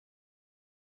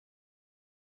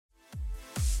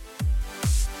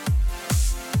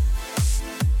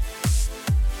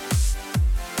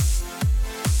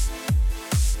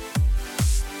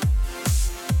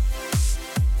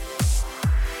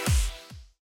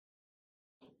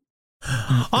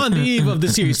On the eve of the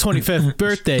series' 25th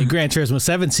birthday, Gran Turismo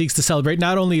 7 seeks to celebrate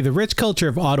not only the rich culture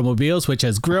of automobiles, which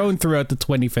has grown throughout the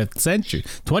 21st century.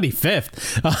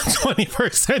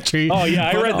 Oh, yeah,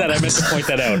 I read that. I meant to point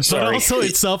that out. Sorry. But also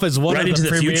itself as one of the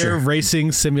premier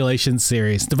racing simulation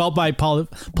series. Developed by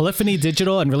Polyphony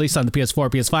Digital and released on the PS4,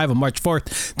 PS5 on March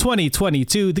 4th,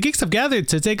 2022. The geeks have gathered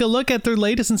to take a look at their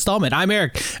latest installment. I'm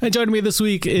Eric, and joining me this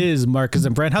week is Marcus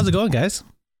and Brent. How's it going, guys?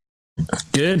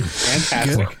 Good.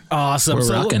 Fantastic. Good. Awesome.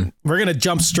 We're rocking. We're going to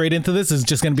jump straight into this. It's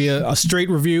just going to be a straight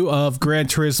review of Gran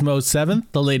Turismo 7,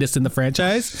 the latest in the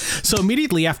franchise. So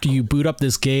immediately after you boot up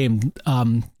this game,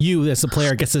 you as the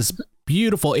player gets this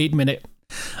beautiful 8-minute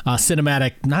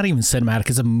cinematic, not even cinematic,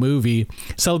 it's a movie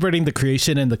celebrating the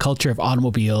creation and the culture of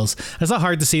automobiles. It's not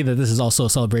hard to see that this is also a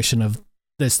celebration of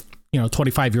this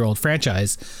 25-year-old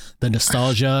franchise. The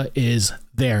nostalgia is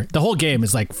there. The whole game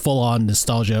is like full on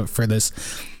nostalgia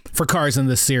for cars in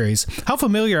this series. How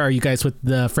familiar are you guys with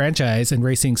the franchise and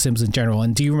racing sims in general?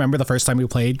 And do you remember the first time you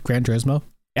played Gran Turismo?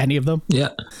 Any of them? Yeah.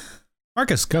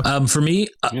 Marcus, go. For me,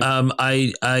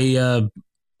 the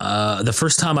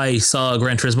first time I saw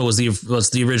Gran Turismo was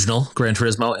the original Gran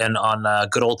Turismo, and on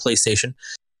good old PlayStation.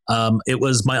 It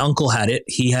was my uncle had it.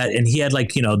 He had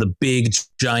like, the big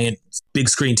giant big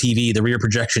screen TV, the rear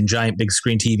projection giant big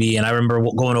screen TV. And I remember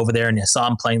going over there and I saw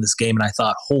him playing this game, and I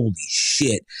thought, holy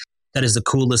shit, that is the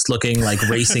coolest looking like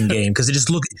racing game. Cause it just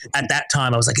looked, at that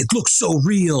time I was like, it looks so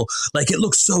real. Like it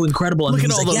looks so incredible. And look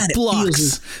at all those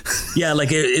blocks. Yeah. Like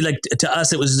to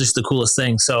us, it was just the coolest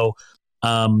thing. So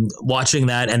watching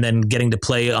that and then getting to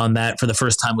play on that for the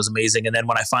first time was amazing. And then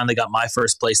when I finally got my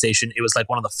first PlayStation, it was like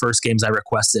one of the first games I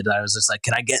requested. I was just like,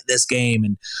 can I get this game?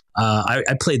 And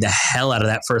I played the hell out of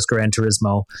that first Gran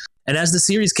Turismo. And as the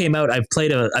series came out, I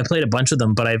played a bunch of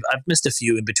them, but I've missed a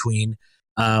few in between.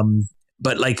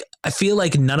 But like, I feel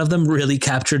like none of them really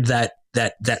captured that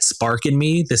spark in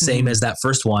me the same as that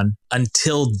first one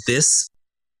until this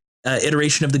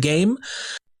iteration of the game.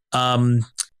 And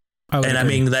I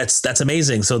mean, that's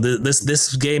amazing. So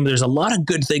this game, there's a lot of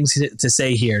good things to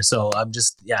say here. So I'm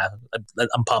just,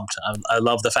 I'm pumped. I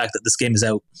love the fact that this game is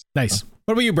out. Nice.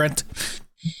 What about you, Brent?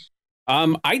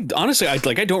 I honestly, I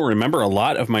don't remember a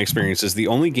lot of my experiences. The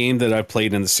only game that I've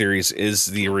played in the series is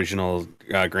the original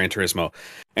Gran Turismo.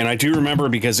 And I do remember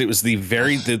because it was the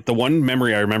one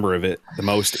memory I remember of it the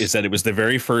most is that it was the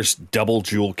very first double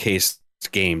jewel case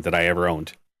game that I ever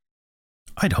owned.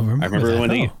 I don't remember. I remember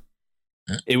when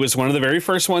it was one of the very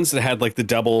first ones that had like the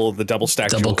double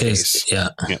stack double jewel case. Yeah.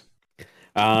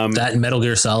 That and Metal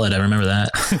Gear Solid. I remember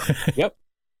that. Yep.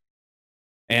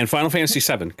 And Final Fantasy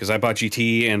VII, because I bought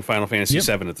GT and Final Fantasy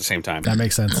VII at the same time. That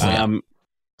makes sense.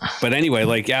 But anyway,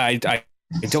 like, I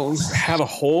don't have a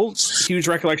whole huge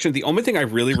recollection. The only thing I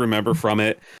really remember from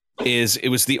it is it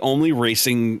was the only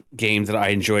racing game that I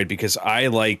enjoyed because I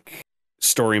like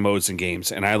story modes in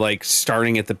games, and I like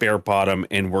starting at the bare bottom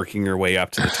and working your way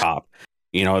up to the top.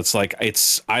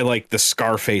 I like the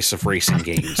Scarface of racing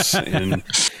games.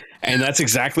 And that's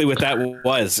exactly what that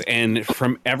was. And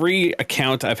from every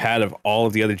account I've had of all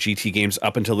of the other GT games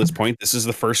up until this point, this is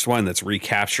the first one that's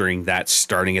recapturing that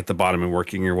starting at the bottom and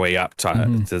working your way up to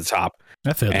the top.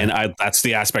 I feel that. That's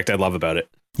the aspect I love about it.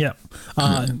 Yeah.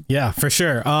 Yeah, for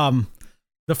sure.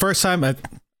 The first time,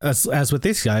 as with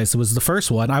these guys, it was the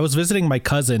first one. I was visiting my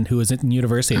cousin who was in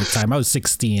university at the time. I was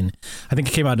 16. I think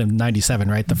it came out in 97,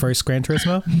 right? The first Gran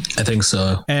Turismo? I think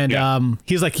so. And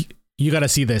he's like, you got to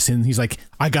see this. And he's like,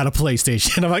 I got a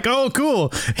PlayStation. I'm like, oh,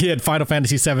 cool. He had Final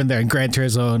Fantasy VII there and Gran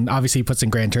Turismo. And obviously he puts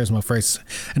in Gran Turismo first.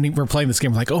 And we're playing this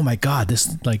game. We're like, oh my God, this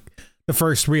is like the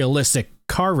first realistic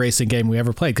car racing game we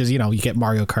ever played. Cause you get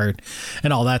Mario Kart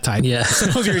and all that type. Yeah.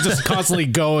 So you're just constantly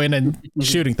going and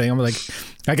shooting thing. I'm like,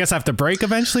 I guess I have to brake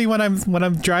eventually when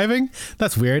I'm driving.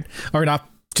 That's weird. Or not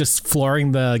just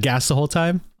flooring the gas the whole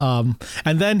time. And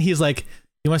then he's like,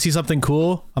 you want to see something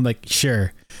cool? I'm like,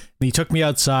 sure. And he took me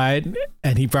outside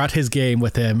and he brought his game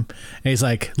with him. And he's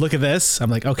like, look at this. I'm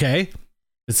like, okay,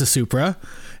 it's a Supra.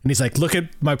 And he's like, look at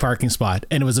my parking spot.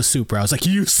 And it was a Supra. I was like,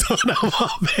 you son of a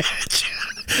bitch.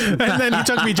 And then he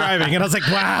took me driving and I was like,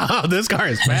 wow, this car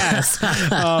is fast.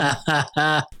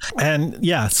 And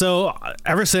yeah, so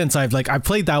ever since I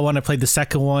played that one, I played the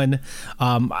second one.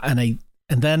 And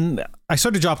then I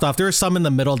sort of dropped off. There were some in the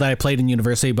middle that I played in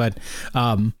university, but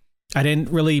I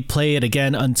didn't really play it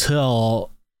again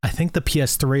until I think the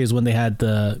PS3 is when they had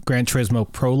the Gran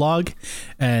Turismo Prologue,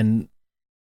 and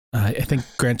I think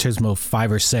Gran Turismo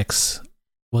 5 or 6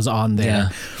 was on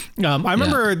there. Yeah. I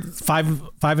remember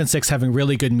 5 and 6 having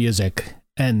really good music,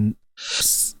 and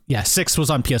 6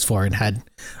 was on PS4 and had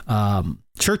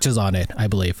Churches on it, I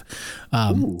believe.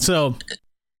 So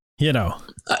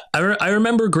I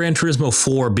remember Gran Turismo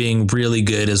 4 being really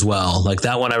good as well. Like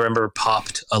that one I remember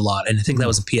popped a lot. And I think that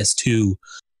was a PS2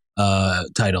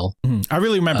 title. I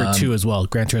really remember 2 as well,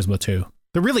 Gran Turismo 2.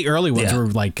 The really early ones were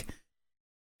like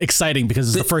exciting because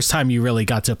it's the first time you really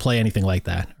got to play anything like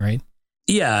that, right?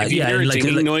 Yeah, if you hear a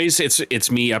dinging noise,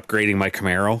 it's me upgrading my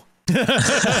Camaro.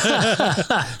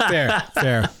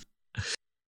 Fair.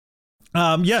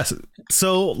 Yes.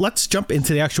 So let's jump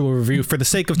into the actual review. For the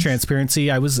sake of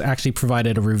transparency, I was actually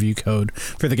provided a review code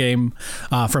for the game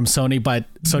from Sony, but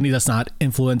Sony does not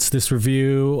influence this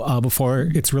review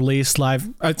before it's released live.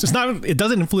 It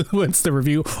doesn't influence the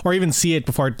review or even see it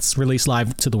before it's released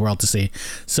live to the world to see.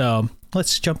 So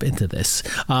let's jump into this.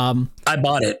 I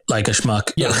bought it like a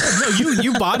schmuck. Yeah, no,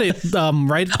 you bought it,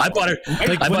 right? I bought it.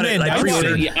 Like, I bought it. I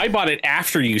pre-ordered. I bought it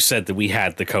after you said that we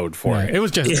had the code for it. It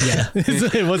was just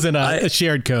it wasn't a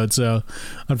shared code, so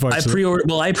unfortunately,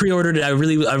 I pre-ordered it. I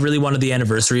really wanted the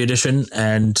anniversary edition,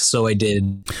 and so I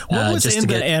did. What was in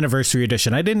the anniversary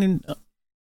edition? I didn't.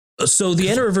 So the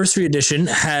anniversary edition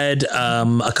had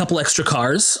a couple extra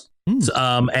cars,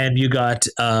 and you got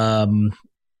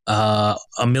 $1.5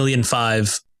 million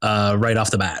right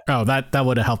off the bat. Oh, that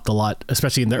would have helped a lot,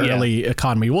 especially in the early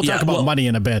economy. We'll talk about money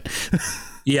in a bit.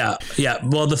 Yeah.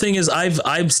 Well, the thing is,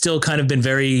 I've still kind of been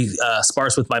very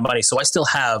sparse with my money, so I still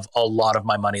have a lot of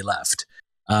my money left.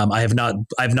 I've not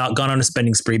gone on a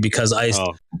spending spree because I'm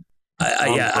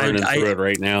through it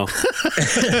right now.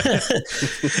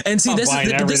 And see,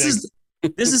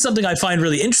 this is something I find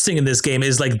really interesting in this game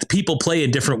is like people play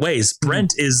in different ways.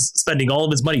 Brent is spending all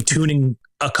of his money tuning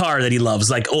a car that he loves.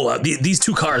 Like, these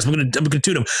 2 cars, I'm gonna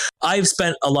tune them. I've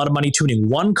spent a lot of money tuning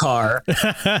one car,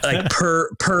 like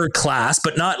per class,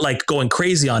 but not like going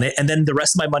crazy on it. And then the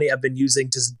rest of my money I've been using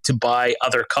to buy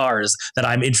other cars that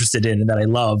I'm interested in and that I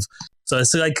love. So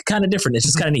it's like kind of different. It's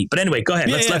just kind of neat. But anyway, go ahead.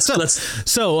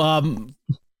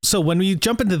 So when we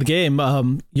jump into the game,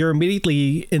 you're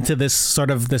immediately into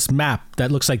this map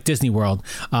that looks like Disney World.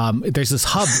 There's this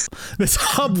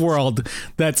hub world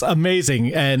that's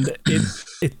amazing, and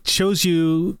it shows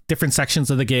you different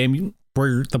sections of the game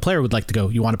where the player would like to go.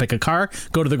 You want to pick a car,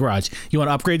 go to the garage. You want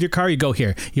to upgrade your car, you go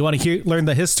here. You want to learn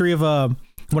the history of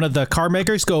one of the car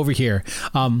makers, go over here.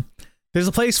 There's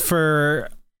a place for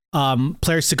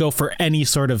players to go for any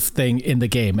sort of thing in the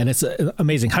game, and it's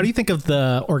amazing. How do you think of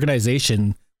the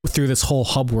organization through this whole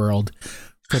hub world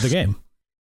for the game?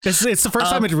 It's the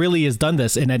first time it really has done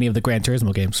this in any of the Gran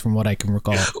Turismo games, from what I can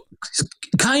recall.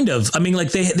 Kind of. I mean,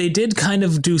 like they did kind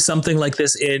of do something like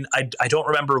this in, I don't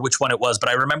remember which one it was, but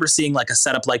I remember seeing like a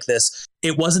setup like this.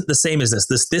 It wasn't the same as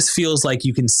this. This feels like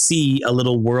you can see a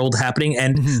little world happening.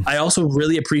 And I also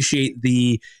really appreciate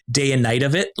the day and night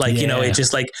of it. Like, it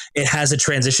just like, it has a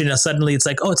transition. Now suddenly it's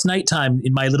like, oh, it's nighttime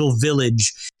in my little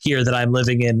village here that I'm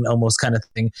living in, almost kind of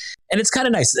thing. And it's kind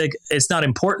of nice. Like, it's not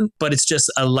important, but it's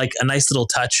just a nice little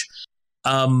touch.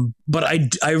 But I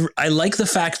like the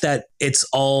fact that it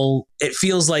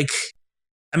feels like,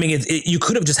 I mean, you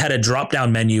could have just had a drop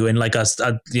down menu and like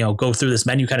go through this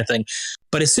menu kind of thing.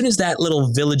 But as soon as that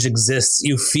little village exists,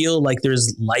 you feel like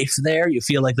there's life there. You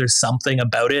feel like there's something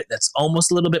about it that's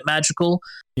almost a little bit magical.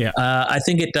 Yeah. I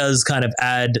think it does kind of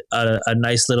add a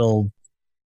nice little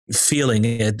feeling,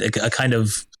 a kind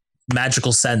of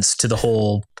magical sense to the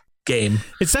whole game.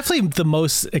 It's definitely the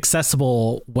most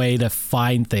accessible way to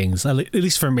find things, at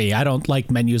least for me. I don't like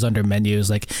menus under menus.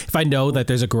 Like if I know that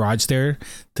there's a garage there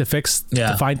to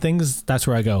find things, that's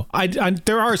where I go.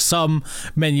 There are some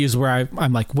menus where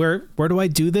I'm like, where do I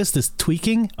do this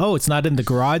tweaking? Oh, it's not in the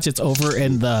garage, it's over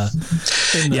in the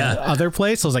other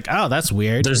place. I was like, oh, that's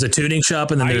weird. There's a tuning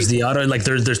shop and then there's the auto, like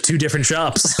there's 2 different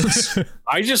shops.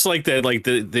 I just like that, like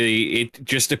it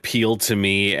just appealed to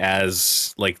me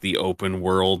as like the open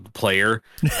world player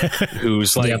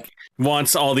who's like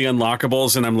wants all the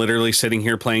unlockables, and I'm literally sitting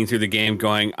here playing through the game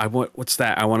going, what's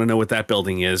that? I want to know what that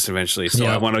building is eventually. So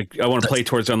I want to play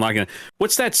towards unlocking it.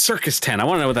 What's that circus tent? I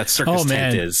want to know what that circus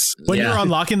tent is. When you're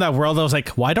unlocking that world, I was like,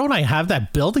 why don't I have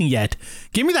that building yet?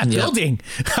 Give me that building.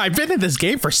 I've been in this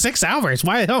game for 6 hours.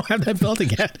 Why I don't have that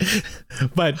building yet?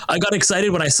 But I got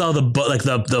excited when I saw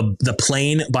the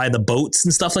plane by the boats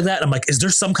and stuff like that. I'm like, is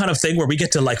there some kind of thing where we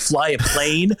get to like fly a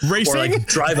plane racing? Or like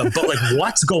drive a boat? Like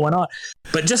what's going on?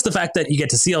 But just the fact that you get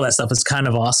to see all that stuff is kind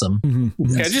of awesome.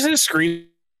 Mm-hmm. Yeah, just a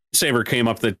screensaver came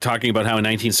up that talking about how in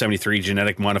 1973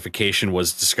 genetic modification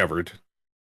was discovered.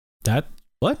 That's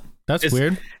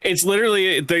weird. It's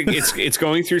literally it's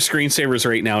going through screensavers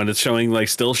right now, and it's showing like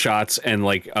still shots and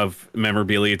like of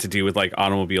memorabilia to do with like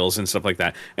automobiles and stuff like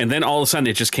that. And then all of a sudden,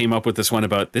 it just came up with this one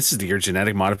about this is the year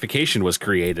genetic modification was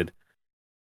created.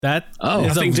 That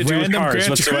is nothing to do with random cars Gran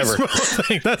whatsoever. Turismo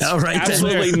thing. That's All right,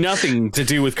 Absolutely nothing to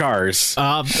do with cars.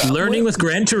 Learning with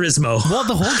Gran Turismo. Well,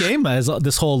 the whole game has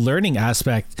this whole learning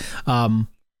aspect,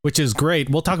 which is great.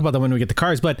 We'll talk about that when we get to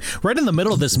cars. But right in the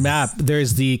middle of this map,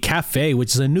 there's the cafe,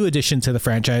 which is a new addition to the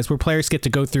franchise, where players get to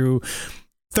go through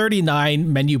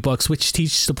 39 menu books, which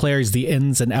teach the players the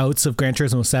ins and outs of Gran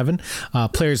Turismo 7.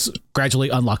 Players gradually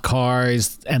unlock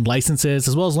cars and licenses,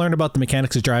 as well as learn about the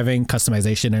mechanics of driving,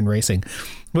 customization, and racing.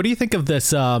 What do you think of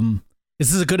this?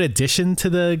 Is this a good addition to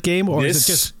the game, or is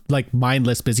it just like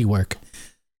mindless busy work?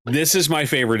 This is my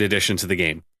favorite addition to the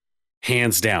game,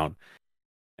 hands down.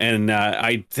 And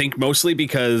I think mostly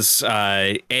because,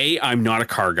 I'm not a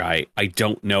car guy. I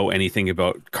don't know anything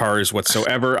about cars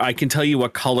whatsoever. I can tell you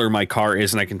what color my car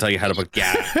is, and I can tell you how to put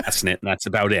gas in it, and that's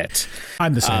about it.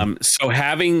 I'm the same. So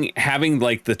having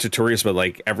like the tutorials, but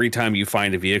like every time you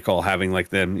find a vehicle, having like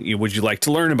them, would you like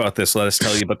to learn about this? Let us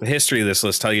tell you about the history of this.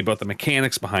 Let's tell you about the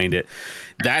mechanics behind it.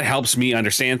 That helps me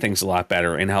understand things a lot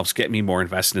better and helps get me more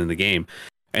invested in the game.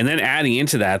 And then adding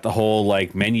into that the whole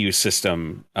like menu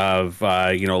system of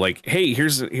like, hey,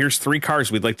 here's 3 cars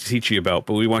we'd like to teach you about,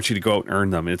 but we want you to go out and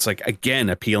earn them. And it's like, again,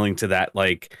 appealing to that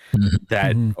like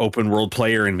that open world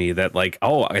player in me that like,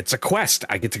 oh, it's a quest.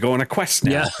 I get to go on a quest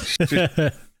now.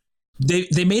 Yeah.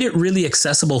 They made it really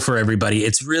accessible for everybody.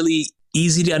 It's really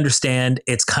easy to understand.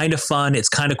 It's kind of fun. It's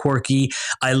kind of quirky.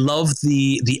 I love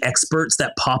the experts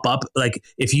that pop up. Like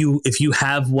if you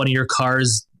have one of your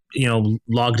cars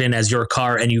logged in as your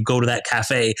car and you go to that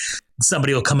cafe,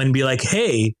 somebody will come in and be like,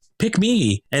 hey, pick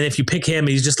me. And if you pick him,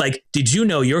 he's just like, did you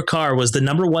know your car was the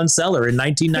 #1 seller in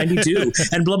 1992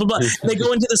 and blah, blah, blah. And they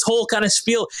go into this whole kind of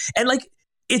spiel. And like,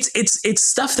 it's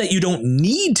stuff that you don't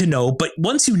need to know. But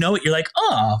once you know it, you're like,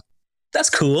 oh, that's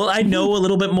cool. I know a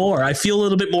little bit more. I feel a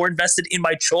little bit more invested in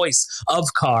my choice of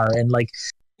car. And like,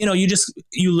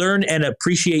 you learn and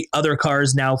appreciate other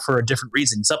cars now for a different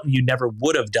reason, something you never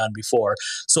would have done before.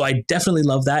 So I definitely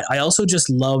love that. I also just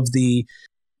love the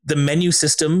menu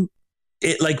system.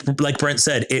 It like Brent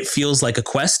said, it feels like a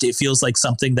quest. It feels like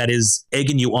something that is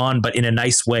egging you on, but in a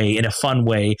nice way, in a fun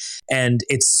way. And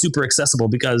it's super accessible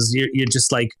because you're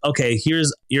just like, okay,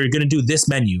 you're going to do this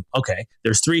menu. Okay,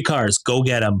 there's 3 cars, go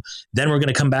get them. Then we're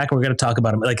going to come back and we're going to talk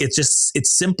about them. Like it's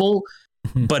simple,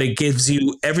 but it gives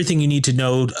you everything you need to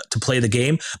know to play the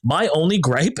game. My only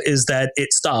gripe is that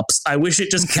it stops. I wish it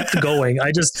just kept going.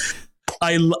 I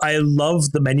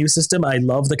love the menu system. I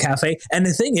love the cafe. And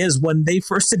the thing is, when they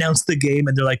first announced the game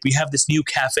and they're like, we have this new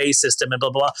cafe system and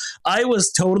blah, blah, blah, I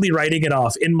was totally writing it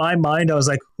off. In my mind, I was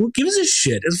like, who gives a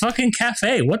shit? It's a fucking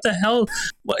cafe. What the hell?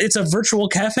 It's a virtual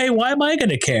cafe. Why am I going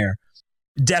to care?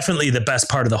 Definitely the best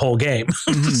part of the whole game.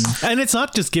 And it's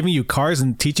not just giving you cars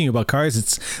and teaching you about cars.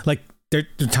 It's like, they're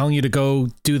telling you to go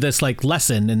do this like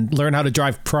lesson and learn how to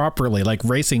drive properly, like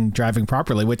driving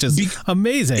properly, which is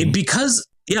amazing. Because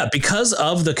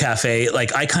of the cafe,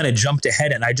 like I kind of jumped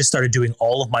ahead and I just started doing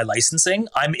all of my licensing.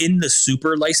 I'm in the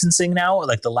super licensing now,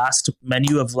 like the last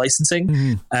menu of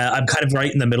licensing. I'm kind of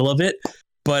right in the middle of it,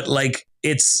 but like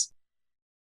it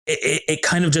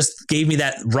kind of just gave me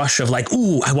that rush of like,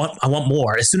 ooh, I want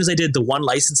more. As soon as I did the one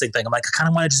licensing thing, I'm like, I kind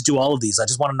of want to just do all of these. I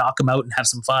just want to knock them out and have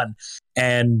some fun.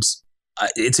 And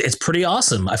it's pretty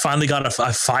awesome. I finally got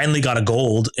a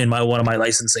gold in one of my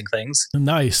licensing things.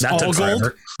 Nice. That took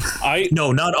forever.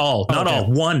 No, not all. Not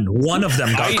all. One of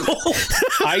them got gold.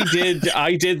 I did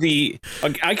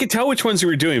I could tell which ones you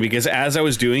were doing because as I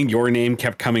was doing, your name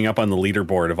kept coming up on the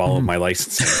leaderboard of all of my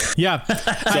licensing. Yeah.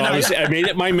 So I made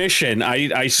it my mission.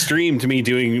 I streamed me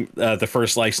doing the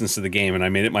first license of the game, and I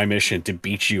made it my mission to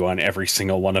beat you on every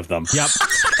single one of them. Yep.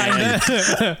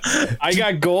 I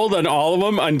got gold on all of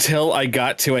them until I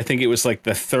got to, I think it was like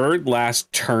the 3rd last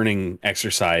turning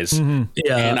exercise.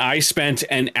 Yeah. And I spent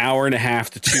an hour and a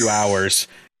half to 2 hours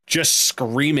just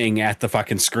screaming at the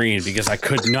fucking screen because I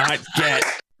could not get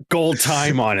gold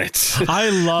time on it. I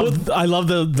love the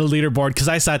leaderboard because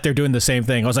I sat there doing the same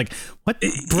thing. I was like, what?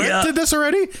 Brent did this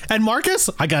already? And Marcus?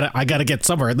 I gotta get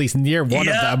somewhere at least near one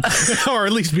of them. Or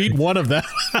at least beat one of them.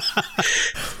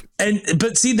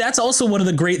 But see, that's also one of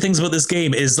the great things about this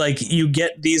game is like you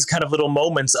get these kind of little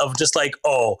moments of just like,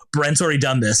 oh, Brent's already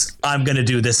done this. I'm going to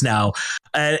do this now.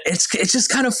 And it's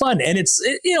just kind of fun. And it's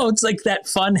like that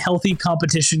fun, healthy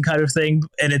competition kind of thing.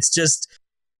 And it's just,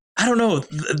 I don't know.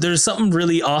 There's something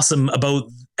really awesome about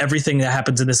everything that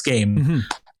happens in this game.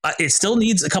 It still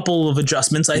needs a couple of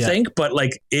adjustments, I think, but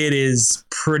like it is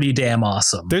pretty damn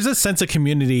awesome. There's a sense of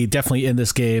community definitely in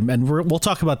this game, and we'll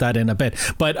talk about that in a bit.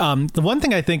 But the one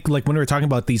thing I think, like when we were talking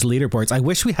about these leaderboards, I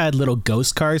wish we had little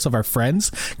ghost cars of our friends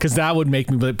because that would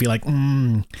make me be like,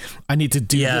 I need to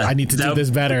do this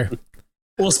better.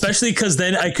 Well, especially because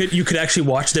then you could actually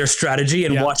watch their strategy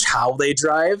and watch how they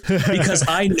drive, because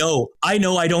I know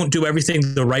I don't do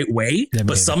everything the right way,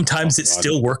 but sometimes it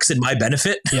still works in my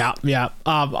benefit. Yeah.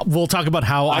 We'll talk about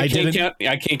how I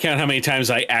can't count how many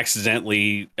times I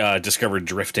accidentally discovered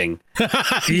drifting.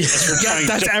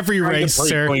 That's every race,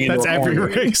 sir. That's every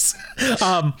race.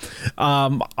 I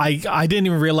didn't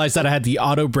even realize that I had the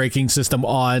auto braking system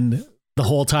on the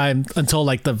whole time until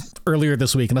like earlier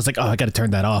this week, and I was like, oh, I got to turn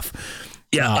that off.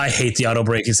 Yeah, I hate the auto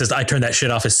braking system. I turned that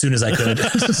shit off as soon as I could.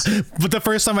 But the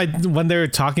first time when they were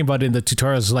talking about it in the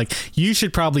tutorials, was like, you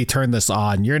should probably turn this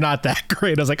on. You're not that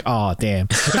great. I was like, oh, damn.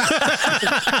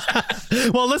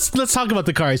 Well, let's talk about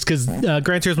the cars, because Gran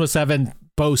Turismo 7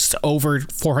 boasts over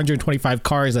 425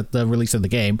 cars at the release of the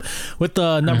game, with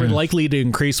the number likely to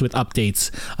increase with updates.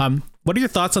 What are your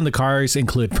thoughts on the cars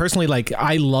included? Personally, like,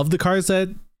 I love the cars that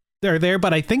they're there,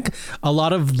 but I think a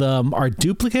lot of them are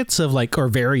duplicates of or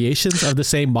variations of the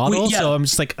same model. So I'm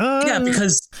just like,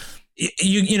 because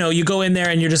you go in there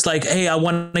and you're just like, hey, I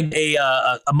want a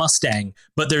Mustang,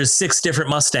 but there's 6 different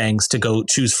Mustangs to go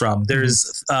choose from.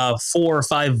 There's 4 or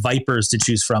 5 Vipers to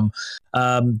choose from.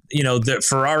 The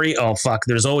Ferrari. Oh fuck,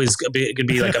 there's always could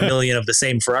be like a million of the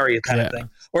same Ferrari kind of thing,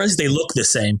 or at least they look the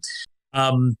same.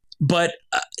 But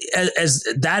as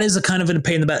that is a kind of a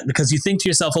pain in the butt, because you think to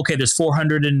yourself, okay, there's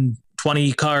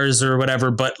 420 cars or whatever,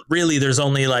 but really there's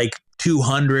only like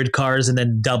 200 cars and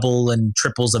then double and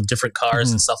triples of different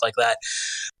cars and stuff like that.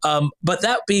 But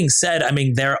that being said, I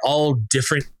mean, they're all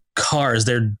different cars.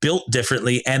 They're built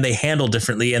differently and they handle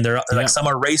differently. And they're like, some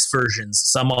are race versions,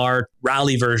 some are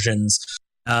rally versions,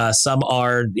 some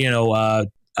are,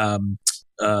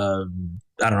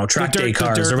 I don't know, track day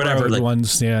cars or whatever, like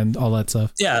ones, and all that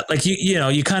stuff. Yeah, like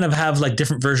you kind of have like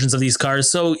different versions of these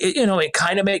cars, so it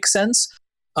kind of makes sense.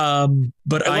 But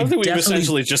I love that we've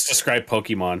essentially just described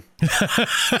Pokemon.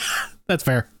 That's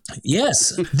fair.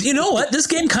 Yes, you know what? This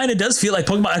game kind of does feel like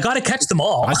Pokemon. I got to catch them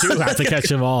all. I do have to catch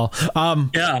them all.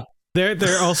 Yeah.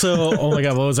 They're also. Oh my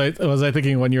god, what was I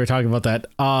thinking when you were talking about that?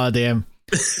 Damn.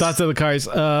 Thoughts of the cars.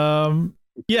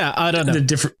 Yeah, I don't know.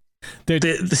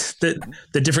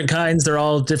 The different kinds, they're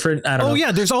all different. I don't know. Oh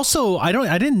yeah, there's also I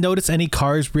didn't notice any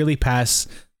cars really past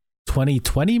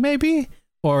 2020 maybe,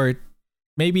 or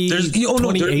maybe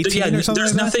 2018 or something.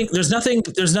 There's nothing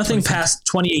past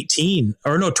 2018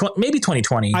 or no, maybe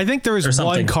 2020. I think there was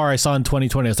one car I saw in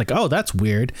 2020. I was like, oh, that's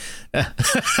weird. That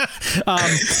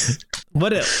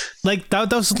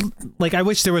was like, I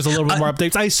wish there was a little bit more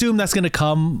updates. I assume that's going to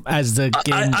come as the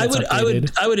game gets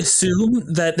updated. I would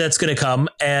assume that's going to come,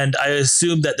 and I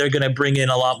assume that they're going to bring in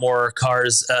a lot more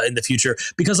cars in the future,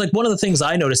 because like one of the things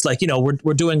I noticed, like,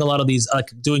 we're doing a lot of these, like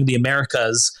doing the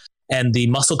Americas and the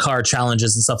muscle car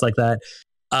challenges and stuff like that.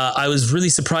 I was really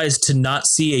surprised to not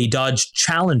see a Dodge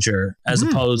Challenger as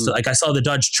opposed to, like, I saw the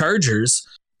Dodge Chargers,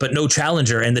 but no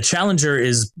Challenger. And the Challenger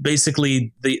is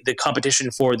basically the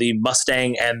competition for the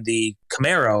Mustang and the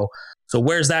Camaro. So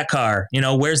where's that car?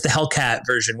 Where's the Hellcat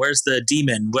version? Where's the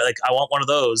Demon? Like, I want one of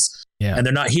those. Yeah. And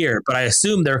they're not here, but I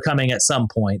assume they're coming at some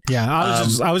point. Yeah.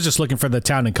 I was just looking for the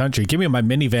town and country. Give me my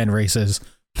minivan races.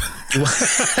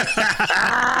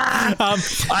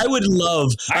 I would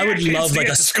love like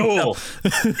a school.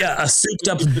 A souped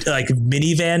up like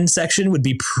minivan section would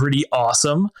be pretty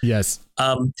awesome. Yes.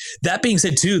 That being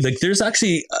said too, like there's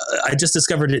actually, I just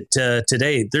discovered it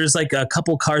today. There's like a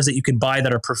couple cars that you can buy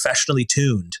that are professionally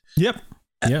tuned. Yep.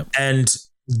 And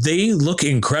they look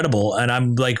incredible, and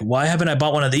I'm like, why haven't I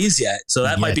bought one of these yet? So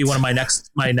that might be one of my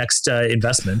next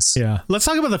investments. Yeah, let's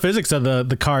talk about the physics of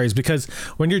the cars, because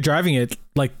when you're driving it,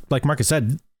 like Marcus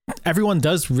said, everyone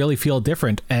does really feel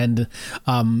different, and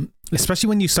especially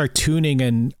when you start tuning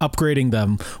and upgrading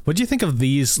them. What do you think of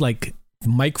these like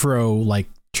micro not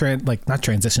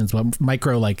transitions, but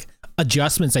micro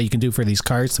adjustments that you can do for these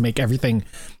cars to make everything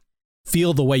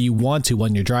feel the way you want to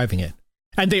when you're driving it?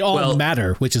 And they all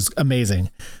matter, which is amazing.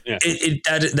 Yeah.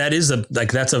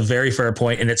 That's a very fair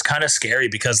point, and it's kind of scary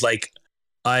because like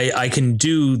I can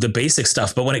do the basic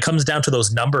stuff, but when it comes down to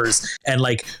those numbers and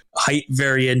like height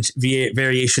variations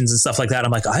and stuff like that,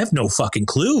 I'm like, I have no fucking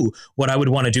clue what I would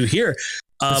want to do here.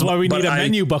 That's why we need a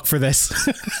menu book for this.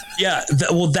 Yeah.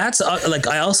 That's like,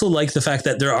 I also like the fact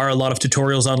that there are a lot of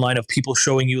tutorials online of people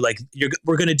showing you like,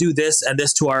 we're going to do this and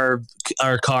this to our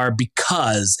car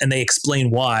because, and they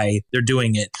explain why they're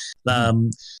doing it.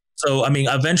 So, I mean,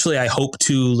 eventually I hope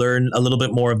to learn a little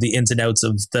bit more of the ins and outs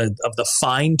of the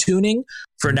fine tuning.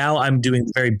 For now, I'm doing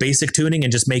very basic tuning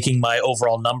and just making my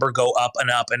overall number go up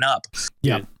and up and up.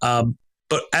 Yeah.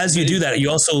 But as you do that, you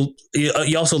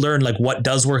also learn like what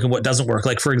does work and what doesn't work.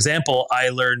 Like, for example, I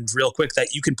learned real quick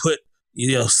that you can put,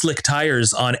 slick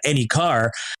tires on any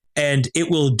car and it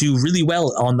will do really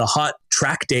well on the hot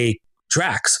track day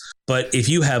tracks. But if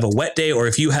you have a wet day, or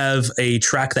if you have a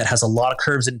track that has a lot of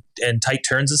curves and tight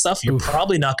turns and stuff, you're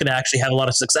probably not going to actually have a lot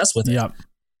of success with it. Yeah.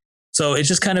 So it's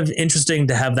just kind of interesting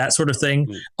to have that sort of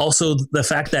thing. Also, the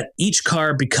fact that each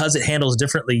car, because it handles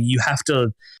differently, you have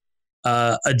to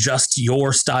adjust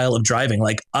your style of driving.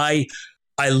 Like I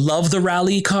love the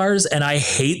rally cars and I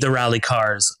hate the rally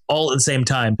cars all at the same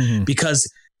time, because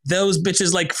those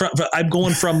bitches, like I'm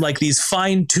going from like these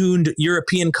fine-tuned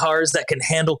European cars that can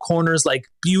handle corners like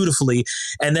beautifully,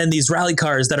 and then these rally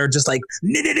cars that are just like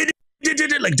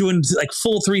doing like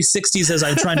full 360s as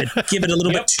I'm trying to give it a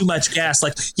little bit too much gas.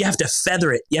 Like you have to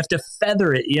feather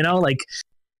it, you know, like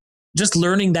just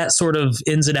learning that sort of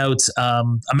ins and outs.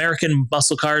 American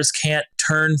muscle cars can't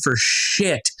turn for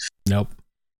shit. Nope.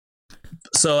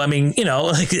 So, I mean, you know,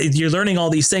 like you're learning all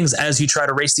these things as you try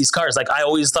to race these cars. Like I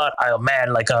always thought, oh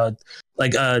man, like a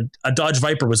Dodge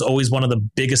Viper was always one of the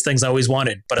biggest things I always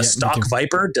wanted, but a stock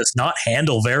Viper does not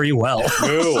handle very well.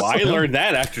 Oh, I learned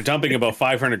that after dumping about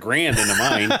 500 grand into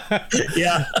mine.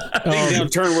 Yeah. They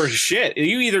don't turn worth shit.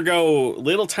 You either go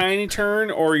little tiny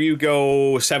turn or you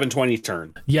go 720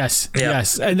 turn. Yes.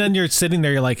 And then you're sitting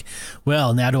there, you're like,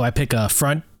 well, now do I pick a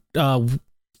front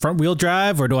wheel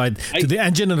drive, or do I do the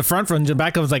engine in the front, engine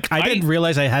back? I was like, I didn't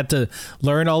realize I had to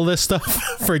learn all this stuff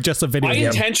for just a video.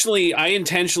 I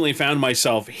intentionally found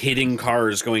myself hitting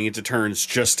cars going into turns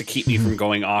just to keep me from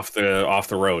going off the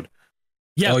road.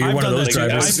 Yeah, you're one of those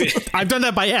drivers. I've done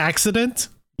that by accident.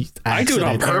 I do it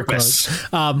on purpose.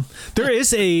 There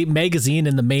is a magazine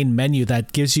in the main menu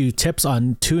that gives you tips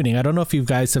on tuning. I don't know if you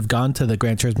guys have gone to the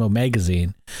Gran Turismo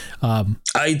magazine.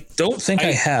 I don't think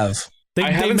I have. They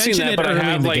haven't seen mention that, it but I early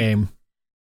have in the game.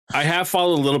 I have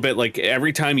followed a little bit. Like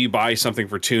every time you buy something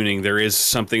for tuning, there is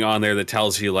something on there that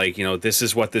tells you, like, you know, this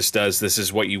is what this does. This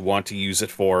is what you want to use it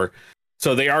for.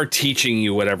 So they are teaching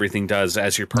you what everything does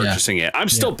as you're purchasing it. I'm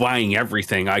still buying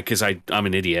everything because I'm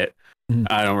an idiot.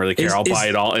 I don't really care. I'll buy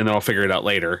it all and then I'll figure it out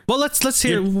later. Well, let's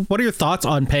hear what are your thoughts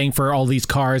on paying for all these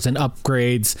cars and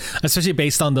upgrades, especially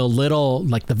based on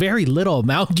the very little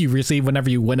amount you receive whenever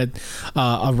you win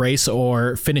a race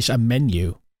or finish a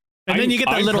menu. And then you get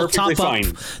that little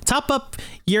top up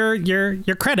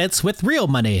your credits with real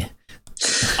money.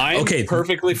 I'm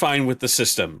perfectly fine with the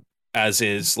system as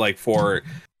is, like for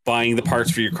buying the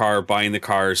parts for your car, buying the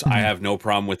cars. I have no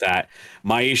problem with that.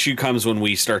 My issue comes when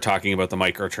we start talking about the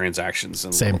microtransactions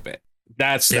in a little bit.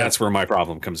 That's where my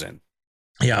problem comes in.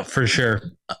 Yeah, for sure.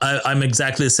 I'm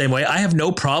exactly the same way. I have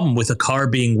no problem with a car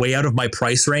being way out of my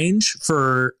price range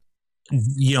for,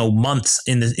 you know, months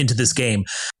into this game.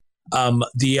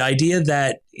 The idea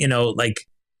that, you know, like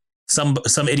some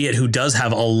idiot who does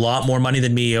have a lot more money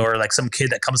than me, or like some kid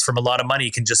that comes from a lot of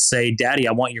money can just say, Daddy,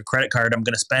 I want your credit card. I'm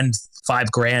going to spend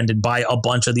 $5,000 and buy a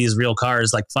bunch of these real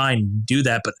cars. Like, fine, do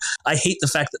that. But I hate the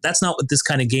fact that that's not what this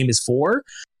kind of game is for.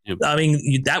 Yep. I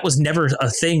mean, that was never a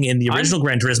thing in the original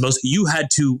Gran Turismos. You had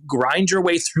to grind your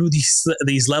way through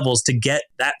these levels to get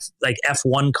that like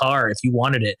F1 car if you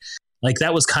wanted it. Like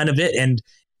that was kind of it. And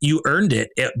you earned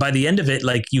it. By the end of it,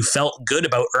 like you felt good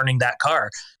about earning that car.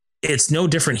 It's no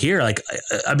different here. Like,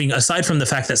 I mean, aside from the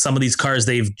fact that some of these cars,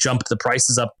 they've jumped the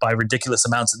prices up by ridiculous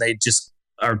amounts and they just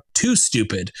are too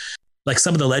stupid. Like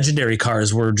some of the legendary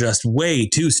cars were just way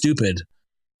too stupid.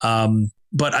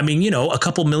 But I mean, you know, a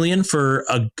couple million for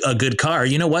a good car,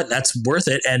 you know what? That's worth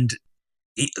it. And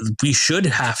we should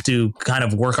have to kind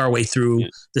of work our way through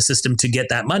the system to get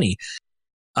that money.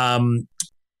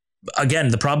 Again,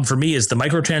 the problem for me is the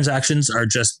microtransactions are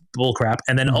just bullcrap.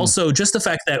 And then also just the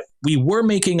fact that we were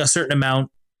making a certain amount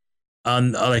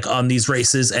on these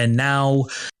races. And now,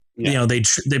 you know, they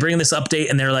bring this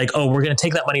update and they're like, oh, we're going to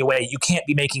take that money away. You can't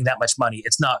be making that much money.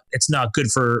 It's not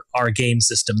good for our game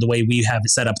system, the way we have it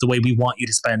set up, the way we want you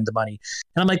to spend the money.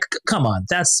 And I'm like, come on,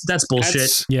 that's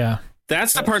bullshit.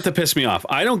 That's the part that pissed me off.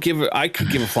 I could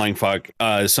give a flying fuck.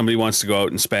 Somebody wants to go out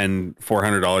and spend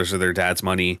 $400 of their dad's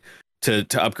money to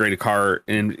upgrade a car,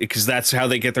 and because that's how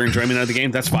they get their enjoyment out of the game.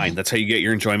 That's fine. That's how you get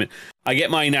your enjoyment. I get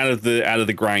mine out of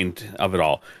the grind of it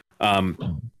all.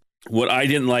 What I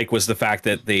didn't like was the fact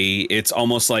that it's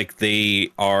almost like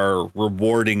they are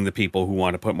rewarding the people who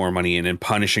want to put more money in and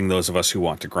punishing those of us who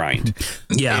want to grind.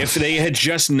 Yeah. If they had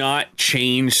just not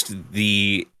changed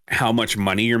how much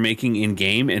money you're making in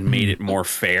game and made it more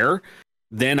fair,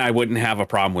 then I wouldn't have a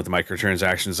problem with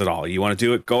microtransactions at all. You want to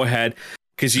do it, go ahead.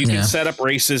 Because you can set up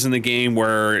races in the game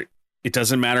where it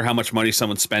doesn't matter how much money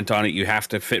someone spent on it. You have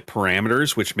to fit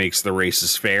parameters, which makes the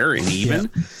races fair and even.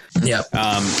 Yeah.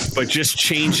 But just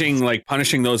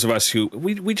punishing those of us who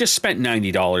we just spent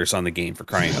 $90 on the game, for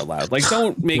crying out loud. Like,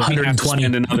 don't make me have to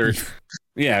spend another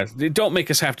Yeah, don't make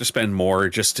us have to spend more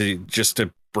just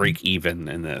to break even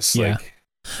in this. Yeah.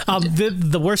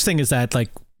 The worst thing is that like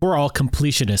we're all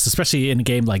completionists, especially in a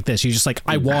game like this. You're just like,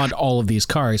 I want all of these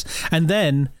cars, and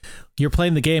then you're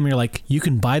playing the game and you're like, you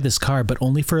can buy this car, but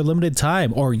only for a limited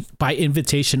time, or by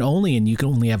invitation only, and you can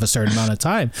only have a certain amount of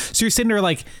time. So you're sitting there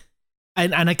like,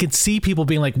 and I could see people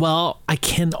being like, well, I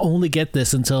can only get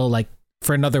this until like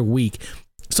for another week,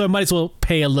 so I might as well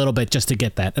pay a little bit just to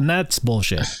get that, and that's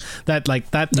bullshit.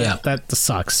 That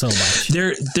sucks so much.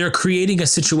 They're creating a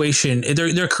situation.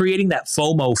 They're creating that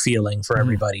FOMO feeling for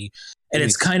everybody, and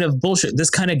it's kind of bullshit. This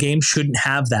kind of game shouldn't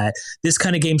have that. This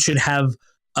kind of game should have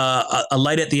a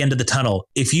light at the end of the tunnel.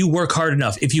 If you work hard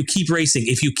enough, if you keep racing,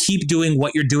 if you keep doing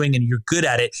what you're doing and you're good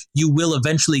at it, you will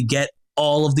eventually get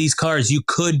all of these cars. You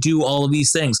could do all of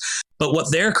these things. But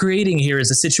what they're creating here is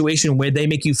a situation where they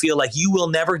make you feel like you will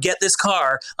never get this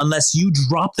car unless you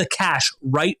drop the cash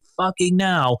right fucking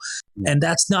now. And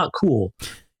that's not cool.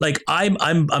 Like I'm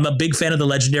a big fan of the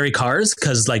legendary cars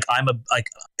because like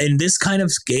in this kind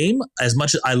of game, as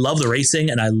much as I love the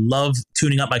racing and I love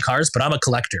tuning up my cars, but I'm a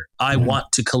collector. I want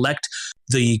to collect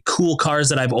the cool cars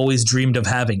that I've always dreamed of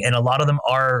having. And a lot of them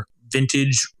are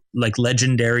vintage, like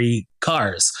legendary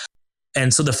cars.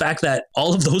 And so the fact that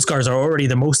all of those cars are already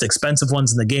the most expensive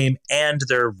ones in the game, and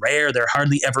they're rare, they're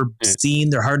hardly ever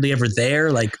seen, they're hardly ever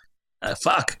there, like,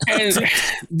 fuck. And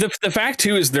the fact,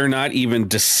 too, is they're not even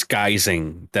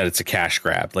disguising that it's a cash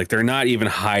grab. Like, they're not even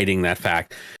hiding that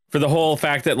fact. For the whole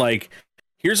fact that, like,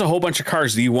 here's a whole bunch of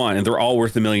cars that you want, and they're all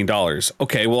worth $1 million.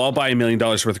 Okay, well, I'll buy $1 million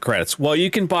worth of credits. Well, you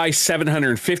can buy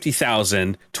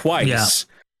 750,000 twice. Yeah.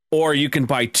 Or you can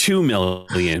buy 2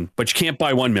 million, but you can't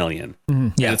buy 1 million. Yeah,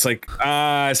 and it's like,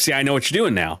 see, I know what you're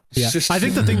doing now. Yeah, I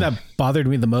think the thing that bothered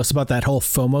me the most about that whole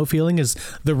FOMO feeling is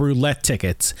the roulette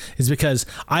tickets. Is because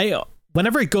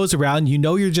whenever it goes around, you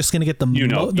know you're just gonna get the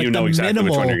exactly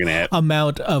which one you're gonna hit.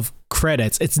 Amount of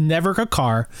credits. It's never a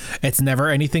car. It's never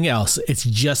anything else. It's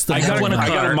just the. I got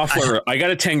a muffler. I got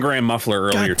a 10-gram muffler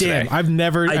earlier today. I've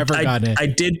never gotten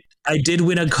it. I did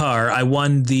win a car. I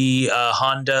won the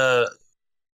Honda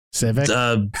Civic,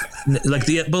 it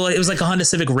was like a Honda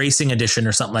Civic Racing Edition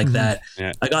or something like that.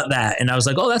 Yeah. I got that, and I was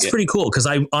like, "Oh, that's pretty cool," because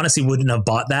I honestly wouldn't have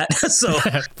bought that. So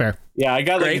fair. Yeah, I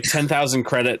got like a 10,000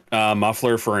 credit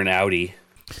muffler for an Audi,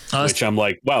 which I'm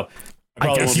like, well, I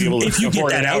probably won't be able to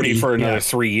afford an Audi for another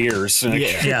 3 years.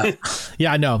 Yeah,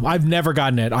 yeah. No, I've never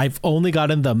gotten it. I've only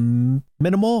gotten the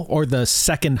minimal or the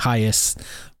second highest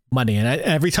money, and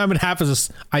every time it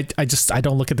happens, I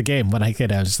don't look at the game when I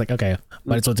get it. I was just like, okay,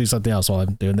 might as well do something else while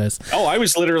I'm doing this. Oh, I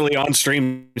was literally on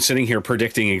stream sitting here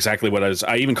predicting exactly what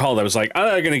I even called. I was like, oh,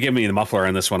 they're gonna give me the muffler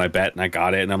on this one, I bet, and I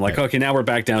got it. And I'm like, okay, now we're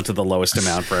back down to the lowest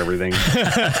amount for everything.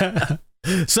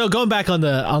 So going back on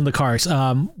the cars,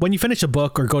 when you finish a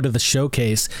book or go to the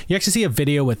showcase, you actually see a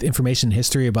video with information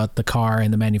history about the car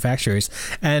and the manufacturers.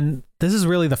 And this is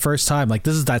really the first time, like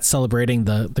this is that celebrating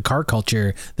the car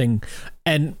culture thing.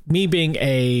 And me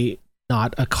being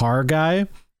not a car guy,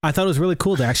 I thought it was really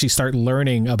cool to actually start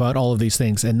learning about all of these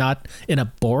things and not in a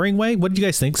boring way. What did you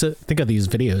guys think of these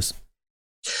videos?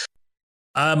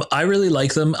 I really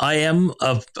like them. I am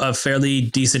a fairly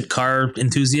decent car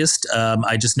enthusiast.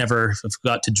 I just never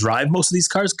got to drive most of these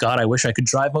cars. God, I wish I could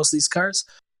drive most of these cars.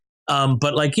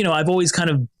 But like, I've always kind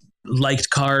of liked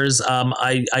cars.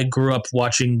 I grew up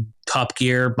watching Top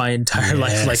Gear my entire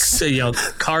life. Like,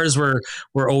 cars were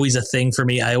always a thing for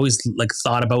me. I always like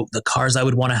thought about the cars I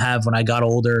would want to have when I got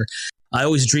older. I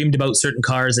always dreamed about certain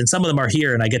cars, and some of them are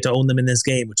here, and I get to own them in this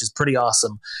game, which is pretty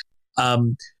awesome.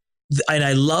 And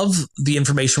I love the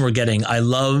information we're getting. I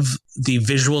love the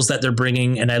visuals that they're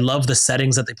bringing, and I love the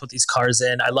settings that they put these cars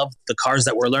in. I love the cars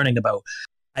that we're learning about.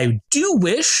 I do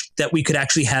wish that we could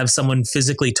actually have someone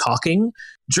physically talking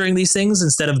during these things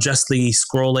instead of just the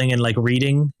scrolling and like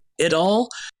reading it all.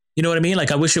 You know what I mean?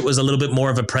 Like, I wish it was a little bit more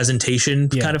of a presentation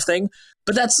kind of thing.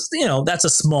 But that's a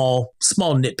small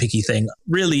nitpicky thing.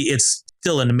 Really, it's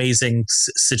still an amazing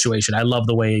situation. I love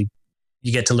the way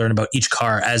you get to learn about each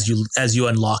car as you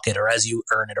unlock it, or as you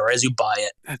earn it, or as you buy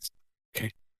it. That's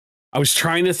okay. I was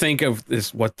trying to think of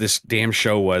what this damn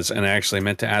show was, and I actually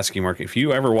meant to ask you, Mark, if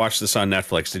you ever watched this on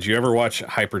Netflix. Did you ever watch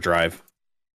Hyperdrive?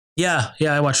 Yeah,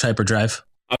 I watched Hyperdrive.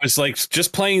 I was like,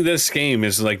 just playing this game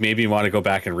is like, maybe you want to go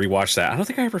back and rewatch that. I don't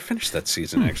think I ever finished that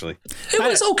season, actually. It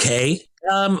was okay.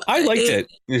 I liked it.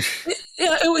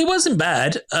 It wasn't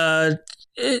bad.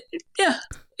 It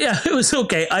was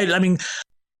okay. I mean,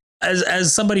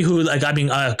 as somebody who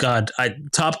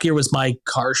Top Gear was my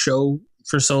car show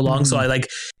for so long. So I like,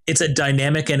 it's a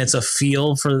dynamic and it's a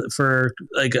feel for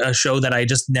like a show that I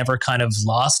just never kind of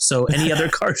lost. So any other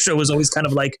car show was always kind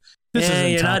of like, This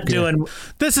isn't you're Top not Gear. doing.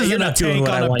 This isn't you're a not doing tank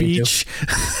what I on a want you to. beach.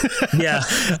 Yeah.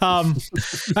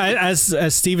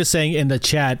 As Steve is saying in the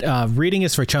chat, reading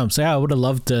is for chumps. Yeah, I would have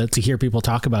loved to hear people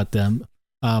talk about them,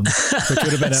 which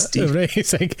would have been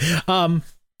amazing.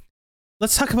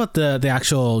 Let's talk about the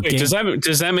actual game.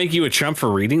 Does that make you a chump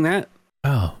for reading that?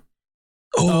 Oh,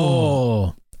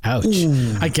 ouch.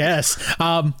 Ooh. I guess.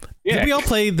 Yeah. Did we all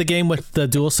play the game with the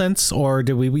DualSense, or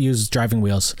did we use driving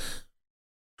wheels?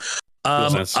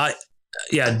 DualSense.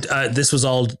 This was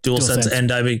all DualSense,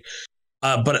 and I mean,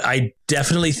 but I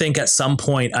definitely think at some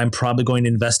point I'm probably going to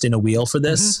invest in a wheel for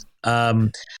this.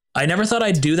 I never thought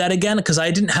I'd do that again because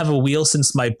I didn't have a wheel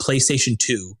since my PlayStation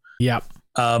 2. Yep.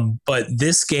 But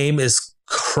this game is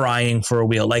crying for a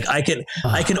wheel. Like I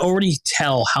can already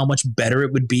tell how much better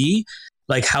it would be,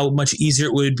 like how much easier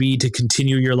it would be to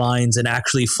continue your lines and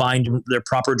actually find their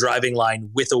proper driving line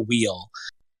with a wheel.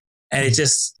 And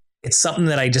it's something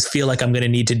that I just feel like I'm going to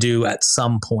need to do at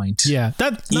some point. Yeah,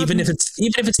 even if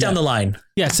it's down the line.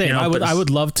 Yeah, same. You know, I would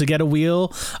love to get a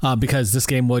wheel because this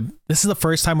is the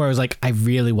first time where I was like, I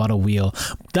really want a wheel.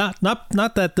 Not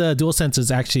that the DualSense is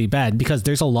actually bad, because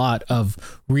there's a lot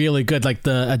of really good, like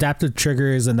the adaptive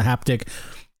triggers and the haptic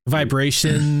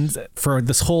vibrations for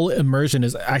this whole immersion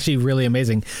is actually really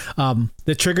amazing.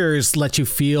 The triggers let you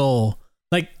feel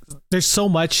like there's so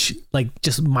much like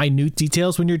just minute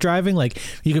details when you're driving. Like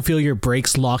you can feel your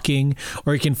brakes locking,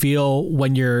 or you can feel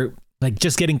when you're like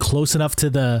just getting close enough to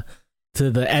the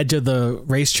edge of the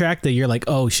racetrack that you're like,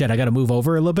 oh shit, I got to move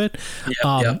over a little bit.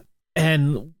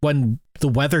 And when the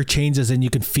weather changes and you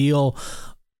can feel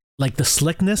like the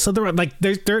slickness of the road, like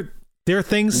there are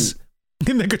things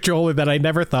in the controller that I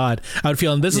never thought I would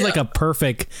feel. And this is like a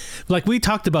perfect, like we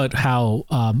talked about how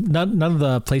none of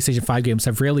the PlayStation 5 games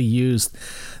have really used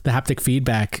the haptic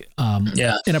feedback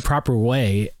in a proper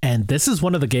way. And this is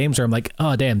one of the games where I'm like,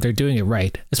 oh damn, they're doing it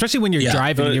right. Especially when you're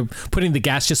driving and you're putting the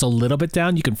gas just a little bit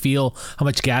down, you can feel how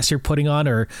much gas you're putting on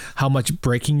or how much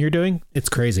braking you're doing. It's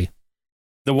crazy.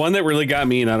 The one that really got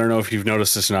me, and I don't know if you've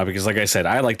noticed this or not, because like I said,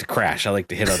 I like to crash. I like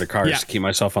to hit other cars to keep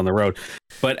myself on the road.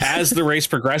 But as the race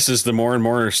progresses, the more and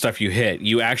more stuff you hit,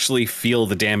 you actually feel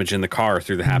the damage in the car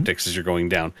through the haptics as you're going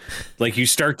down. Like you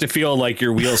start to feel like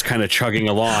your wheels kind of chugging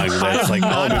along. And it's like,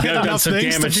 oh, we've done some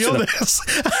damage to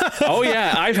the... Oh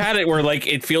yeah, I've had it where like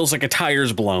it feels like a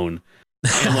tire's blown.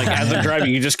 And like as I'm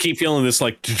driving, you just keep feeling this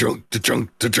like da-junk, da-junk,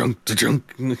 da-junk,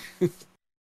 da-junk.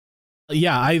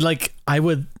 Yeah, I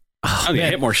would... Oh, you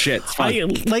hit more shit. It's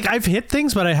fine. I've hit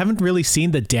things, but I haven't really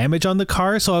seen the damage on the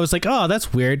car, so I was like, "Oh,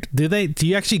 that's weird." Do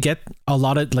you actually get a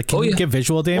lot of like? Can you get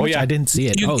visual damage? I didn't see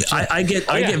it. I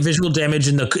get visual damage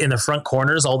in the front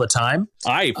corners all the time.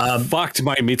 I fucked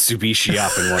my Mitsubishi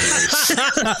up in one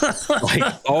race.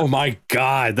 Like, oh my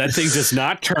god, that thing does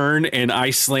not turn, and I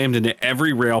slammed into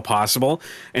every rail possible,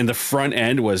 and the front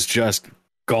end was just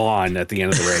gone at the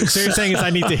end of the race. So you're saying is I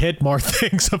need to hit more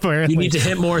things, apparently. You need to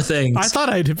hit more things. I thought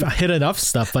I'd hit enough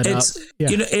stuff, but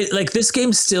you know, like this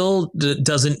game still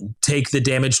doesn't take the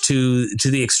damage to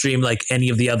the extreme like any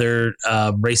of the other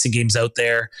racing games out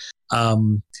there.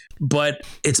 But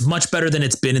it's much better than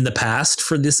it's been in the past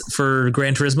for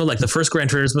Gran Turismo. Like the first Gran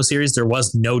Turismo series, there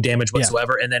was no damage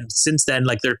whatsoever. And then since then,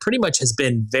 like there pretty much has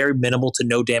been very minimal to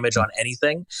no damage on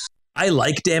anything. I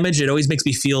like damage. It always makes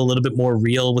me feel a little bit more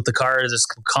real with the car. There's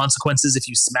consequences if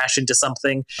you smash into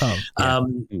something.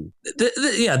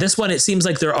 This one, it seems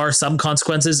like there are some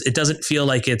consequences. It doesn't feel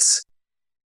like it's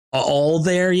all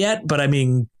there yet, but I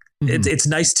mean, it's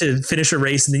nice to finish a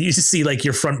race and then you just see like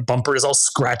your front bumper is all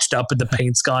scratched up and the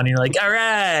paint's gone. And you're like, all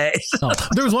right.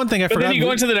 There was one thing I forgot. Then you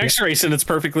go into the next race and it's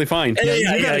perfectly fine.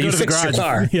 You fix your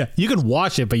car. Yeah, you can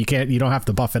wash it, but you don't have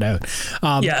to buff it out.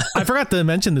 I forgot to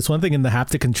mention this one thing in the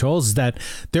haptic controls is that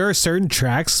there are certain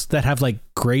tracks that have like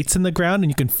grates in the ground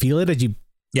and you can feel it as you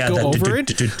go over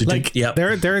it. Like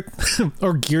there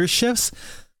or gear shifts.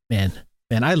 Man,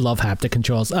 I love haptic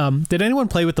controls. Did anyone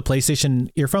play with the PlayStation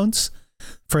earphones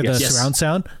for the surround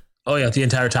sound? Oh yeah, the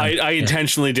entire time. I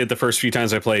intentionally did the first few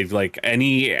times I played. Like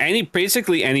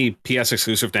basically any PS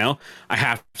exclusive now, I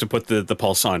have to put the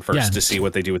Pulse on first to see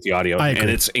what they do with the audio, and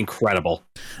it's incredible.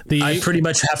 I pretty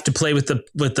much have to play with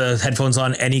the headphones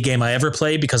on any game I ever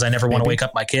play because I never want to wake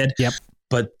up my kid. Yep.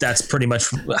 But that's pretty much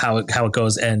how it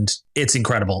goes, and it's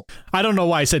incredible. I don't know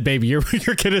why I said baby. Your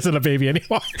kid isn't a baby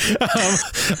anymore.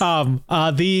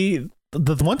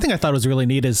 The one thing I thought was really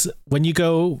neat is when you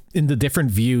go into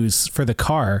different views for the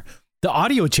car, the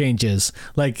audio changes.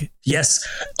 Like yes.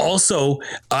 Also,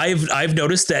 I've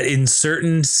noticed that in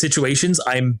certain situations,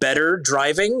 I'm better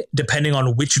driving depending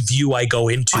on which view I go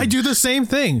into. I do the same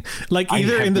thing. Like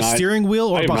either in the steering wheel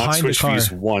or behind the car.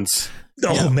 Views once.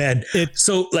 Oh man.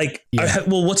 So like,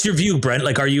 well, what's your view, Brent?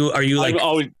 Like, are you like? I'm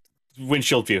always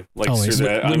windshield view. Like Always.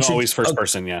 I'm always first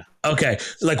person. Yeah. Okay.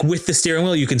 Like with the steering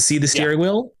wheel, you can see the steering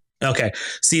wheel. Okay.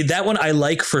 See, that one I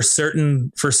like for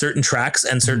certain tracks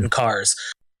and certain cars.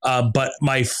 But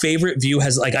my favorite view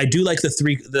has like, I do like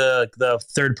the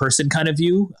third person kind of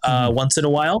view once in a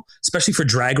while, especially for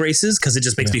drag races, because it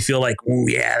just makes me feel like, ooh,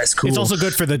 yeah, that's cool. It's also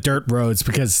good for the dirt roads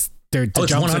because they're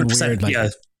jumps 100%, weird. Like,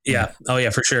 yeah. Oh yeah,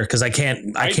 for sure. Because I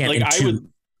can't.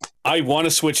 I want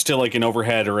to switch to like an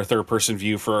overhead or a third person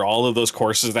view for all of those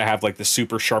courses that have like the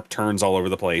super sharp turns all over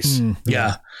the place.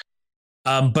 Yeah.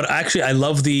 But actually, I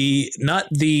love not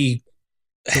the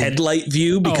headlight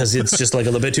view because it's just like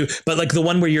a little bit too, but like the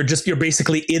one where you're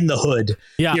basically in the hood.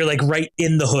 Yeah. You're like right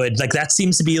in the hood. Like that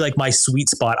seems to be like my sweet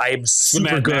spot. I am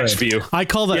super Mad good. Max view. I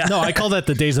call that, I call that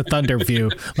the Days of Thunder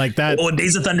view. Like that. Oh,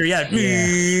 Days of Thunder. Yeah.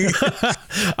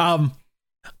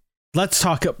 Let's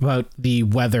talk about the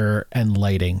weather and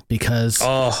lighting because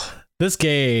this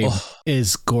game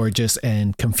is gorgeous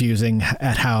and confusing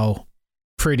at how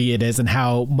pretty it is and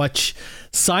how much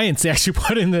science they actually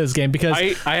put into this game because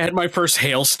I had my first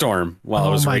hailstorm while I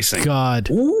was racing. Oh my god.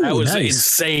 Ooh, that was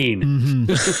insane.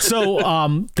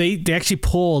 So they actually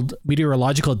pulled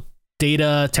meteorological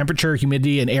data, temperature,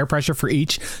 humidity, and air pressure for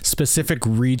each specific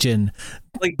region,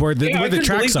 like where the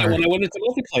tracks are. When I went into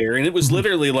multiplayer, and it was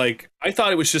literally like I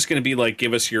thought it was just going to be like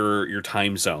give us your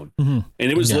time zone, and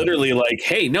it was literally like,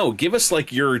 hey, no, give us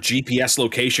like your GPS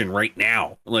location right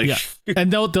now, like.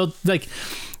 And they'll like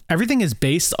everything is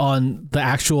based on the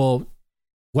actual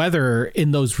weather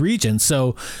in those regions.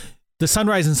 So the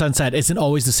sunrise and sunset isn't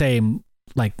always the same,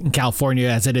 like in California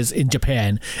as it is in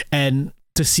Japan, and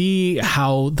to see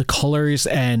how the colors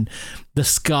and the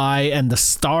sky and the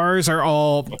stars are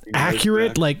all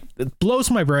accurate, like it blows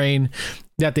my brain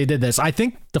that they did this. I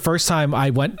think the first time I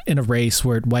went in a race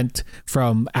where it went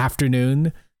from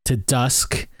afternoon to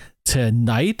dusk to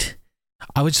night,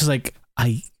 I was just like,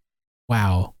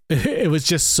 wow. It was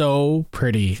just so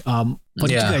pretty. What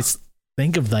did you guys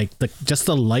think of like just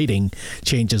the lighting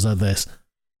changes of this?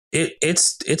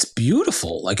 It's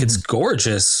beautiful. Like it's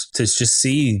gorgeous to just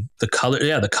see the color.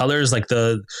 Yeah, the colors, like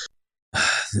the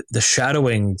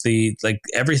shadowing, the like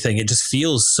everything. It just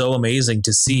feels so amazing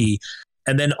to see.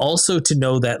 And then also to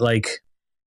know that like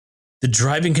the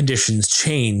driving conditions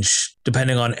change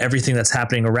depending on everything that's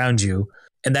happening around you.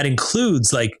 And that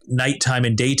includes like nighttime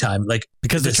and daytime, like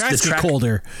because the track gets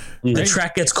colder. The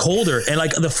track gets colder. And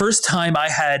like the first time I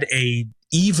had a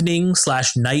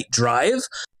evening/night drive,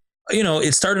 you know,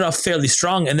 it started off fairly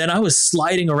strong, and then I was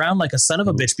sliding around like a son of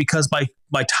a bitch because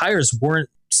my tires weren't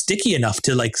sticky enough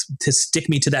to stick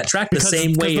me to that track the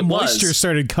same way it was. Moisture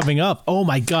started coming up. Oh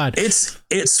my god, it's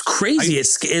crazy.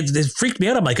 It freaked me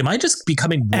out. I'm like, am I just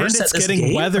becoming worse at this game? And it's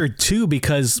getting weathered too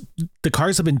because the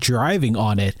cars have been driving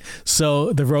on it,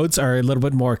 so the roads are a little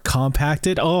bit more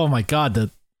compacted. Oh my god, the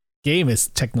game is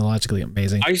technologically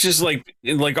amazing. I just like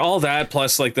all that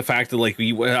plus like the fact that like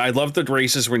I love the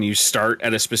races when you start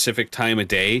at a specific time of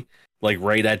day, like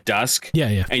right at dusk.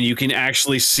 Yeah. And you can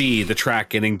actually see the track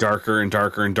getting darker and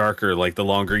darker and darker like the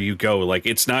longer you go. Like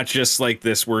it's not just like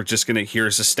this, we're just gonna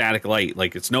here's a static light.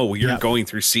 Like it's you're going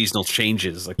through seasonal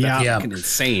changes. Like that's fucking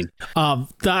insane.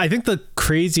 I think the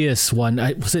craziest one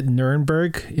was it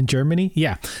Nuremberg in Germany?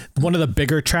 Yeah. One of the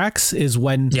bigger tracks is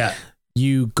when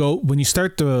you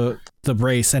start the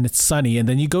race and it's sunny, and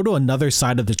then you go to another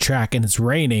side of the track and it's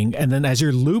raining, and then as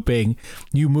you're looping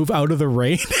you move out of the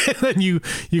rain and then you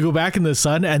go back in the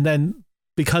sun, and then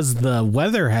because the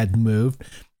weather had moved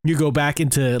you go back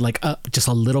into like just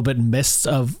a little bit mist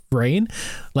of rain,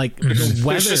 like the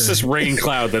weather. There's just this rain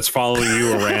cloud that's following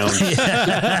you around.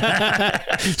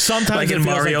 Sometimes like it feels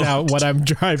Mario. Like that when I'm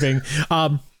driving.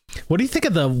 What do you think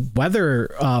of the weather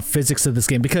physics of this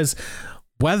game? Because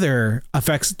weather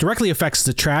directly affects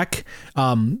the track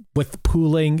with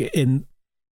pooling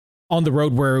on the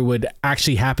road where it would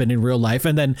actually happen in real life,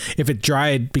 and then if it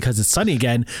dried because it's sunny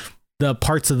again, the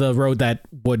parts of the road that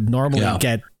would normally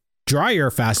get drier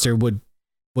faster would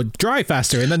dry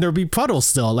faster, and then there'd be puddles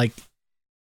still. Like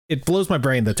it blows my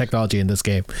brain, the technology in this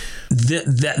game.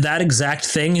 That exact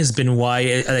thing has been why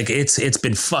it's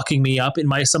been fucking me up in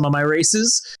some of my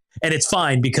races. And it's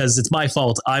fine because it's my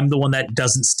fault. I'm the one that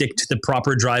doesn't stick to the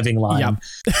proper driving line.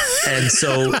 Yep. And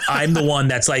so I'm the one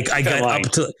that's like, I got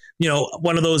up to,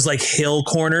 one of those like hill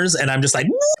corners, and I'm just like,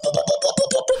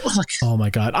 oh my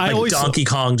God. I always Donkey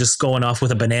Kong just going off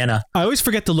with a banana. I always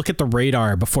forget to look at the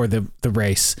radar before the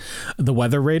race, the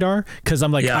weather radar. Cause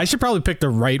I'm like, I should probably pick the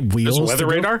right wheels. There's weather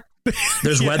radar?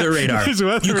 There's weather radar.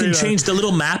 You can change the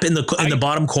little map in the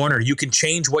bottom corner. You can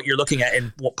change what you're looking at,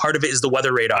 and part of it is the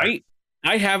weather radar.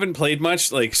 I haven't played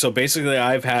much. Like, so basically,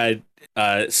 I've had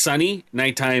sunny,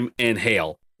 nighttime, and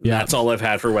hail. Yeah. That's all I've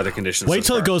had for weather conditions. Wait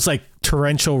till it goes like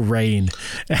torrential rain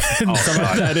and some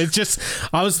of that. It just,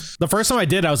 the first time I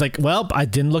did, I was like, well, I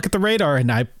didn't look at the radar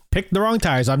and I picked the wrong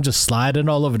tires. I'm just sliding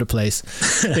all over the place.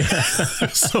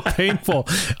 So painful.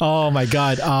 Oh my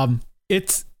God.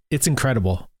 It's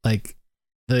incredible. Like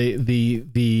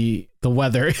the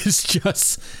weather is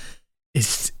just,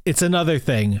 it's another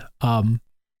thing. And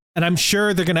I'm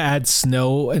sure they're going to add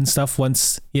snow and stuff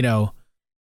once, you know,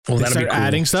 they start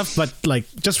adding stuff, but like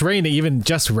just rain, even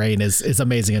just rain is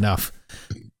amazing enough.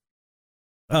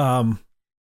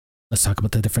 Let's talk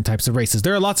about the different types of races.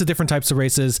 There are lots of different types of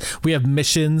races. We have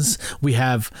missions. We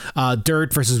have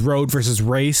dirt versus road versus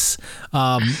race.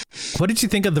 What did you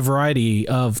think of the variety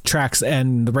of tracks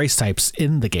and the race types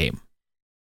in the game?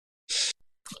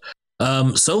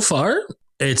 So far,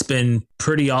 it's been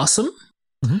pretty awesome.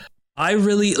 Mm-hmm. I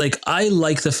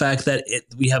like the fact that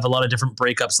we have a lot of different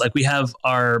breakups. Like we have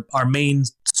our main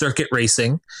circuit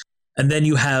racing, and then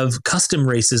you have custom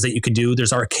races that you can do.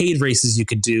 There's arcade races you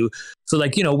could do. So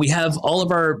like, you know, we have all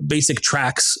of our basic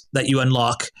tracks that you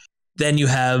unlock. Then you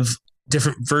have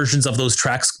different versions of those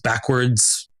tracks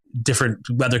backwards, different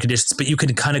weather conditions, but you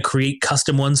can kind of create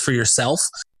custom ones for yourself.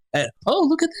 And, oh,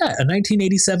 look at that. A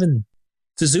 1987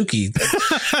 Suzuki.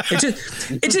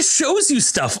 It just shows you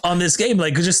stuff on this game.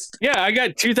 Like just I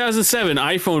got 2007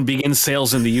 iPhone begins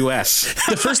sales in the US.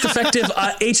 The first effective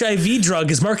HIV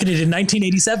drug is marketed in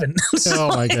 1987. So, oh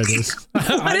my goodness!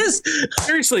 What is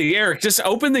seriously, Eric? Just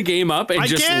open the game up and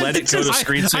just let it go to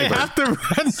screensaver. I have to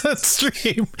run the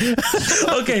stream.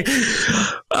 Okay,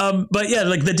 but yeah,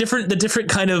 like the different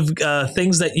kind of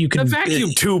things that you can. The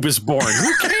vacuum tube is born.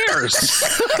 Who cares?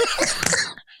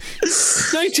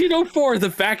 1904, the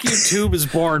vacuum tube is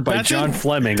born by John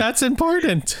Fleming. That's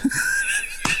important.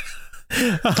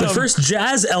 The first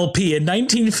jazz LP in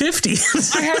 1950.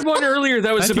 I had one earlier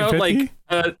that was about like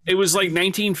it was like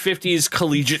 1950s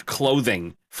collegiate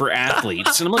clothing for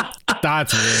athletes, and I'm like,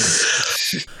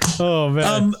 that's weird. Oh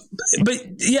man. But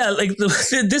yeah, like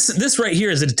this right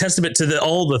here is a testament to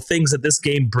all the things that this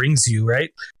game brings you, right?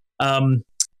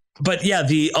 But yeah,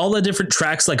 all the different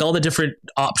tracks, like all the different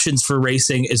options for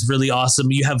racing is really awesome.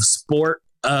 You have sport,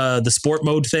 the sport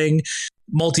mode thing,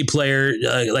 multiplayer,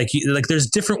 like there's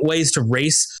different ways to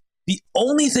race. The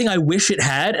only thing I wish it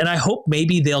had, and I hope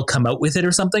maybe they'll come out with it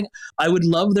or something, I would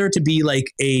love there to be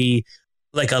like a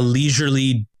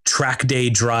leisurely track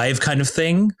day drive kind of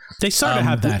thing. They sort of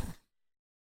have that.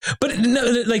 But no,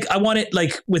 like I want it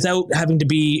like without having to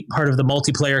be part of the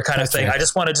multiplayer kind of thing. Fair. I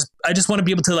just want to be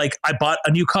able to like, I bought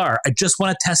a new car. I just want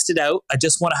to test it out. I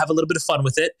just want to have a little bit of fun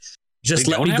with it. Just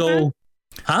let me go.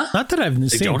 That? Huh? Not that I've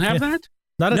seen. They don't have that?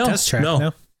 Not a test track.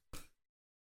 No.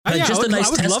 Like just I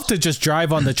would love to just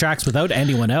drive on the tracks without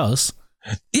anyone else.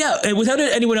 Yeah, and without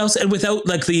anyone else, and without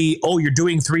like you're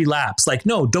doing 3 laps. Like,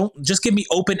 no, don't just give me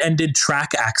open-ended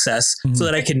track access so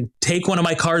that I can take one of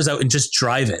my cars out and just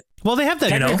drive it. Well, they have that.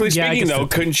 Technically speaking, though,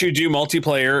 couldn't you do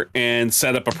multiplayer and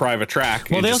set up a private track?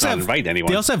 Well, they also not invite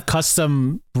anyone. They also have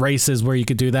custom races where you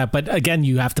could do that, but again,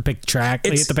 you have to pick the track.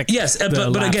 You have to pick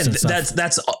but again,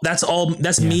 that's all.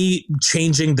 That's me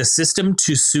changing the system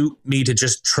to suit me to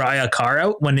just try a car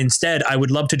out. When instead, I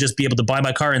would love to just be able to buy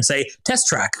my car and say test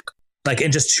track. Like,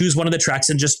 and just choose one of the tracks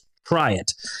and just try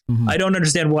it. Mm-hmm. I don't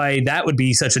understand why that would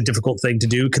be such a difficult thing to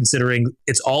do, considering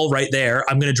it's all right there.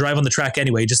 I'm going to drive on the track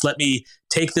anyway. Just let me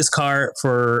take this car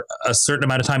for a certain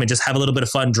amount of time and just have a little bit of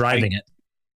fun driving it.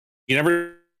 You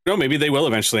never know. Maybe they will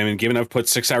eventually. I mean, given I've put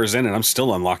 6 hours in and I'm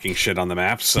still unlocking shit on the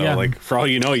map. So like, for all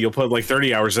you know, you'll put like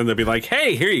 30 hours in. They'll be like,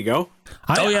 hey, here you go.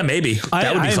 Maybe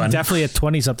that would be fun. I'm definitely at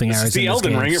 20 something hours. It's the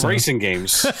Elden Ring of racing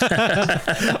games.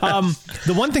 The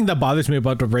one thing that bothers me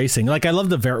about the racing, like I love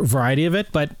the variety of it,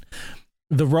 but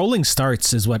the rolling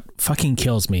starts is what fucking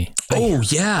kills me.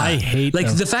 I hate like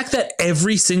them. the fact that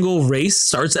every single race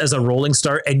starts as a rolling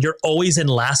start and you're always in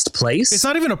last place. It's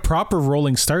not even a proper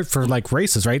rolling start for like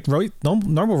races, right?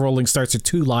 Normal rolling starts are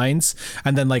 2 lines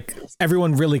and then like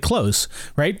everyone really close,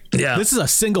 right? Yeah. This is a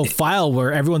single file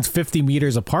where everyone's 50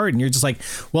 meters apart and you're just like,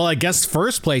 well, I guess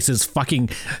first place is fucking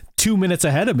 2 minutes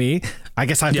ahead of me. I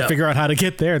guess I have to figure out how to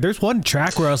get there. There's one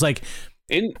track where I was like,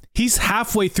 he's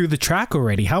halfway through the track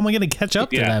already. How am I going to catch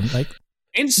up to them? Like,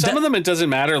 in some of them, it doesn't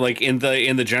matter. Like in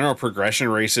the general progression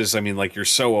races, I mean, like you're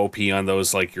so OP on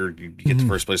those, like you get to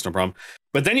first place, no problem.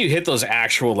 But then you hit those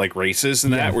actual like races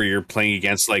and that where you're playing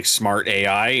against like smart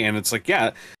AI, and it's like,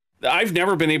 I've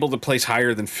never been able to place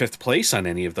higher than 5th place on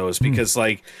any of those because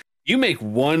like you make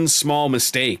one small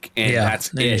mistake and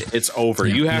that's it. It's over.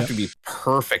 You have to be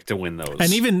perfect to win those.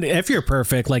 And even if you're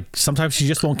perfect, like sometimes you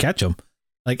just won't catch them.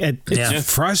 Like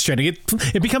it's frustrating.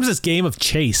 It becomes this game of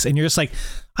chase, and you're just like,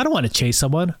 I don't want to chase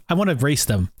someone. I want to race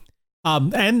them.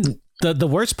 And the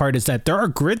worst part is that there are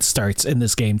grid starts in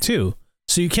this game too.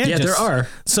 So you can't. Yeah, there are.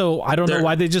 So I don't know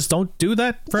why they just don't do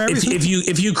that for everything.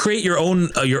 If you create your own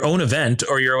event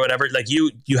or your whatever, like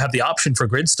you have the option for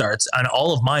grid starts, and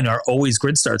all of mine are always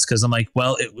grid starts because I'm like,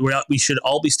 well, we should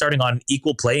all be starting on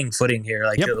equal playing footing here.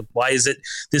 Like, why is it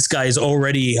this guy is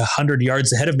already 100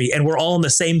 yards ahead of me, and we're all in the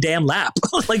same damn lap?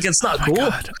 Like, it's not cool.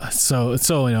 God. So it's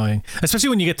so annoying, especially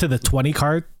when you get to the 20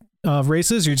 car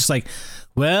races. You're just like,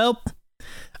 well,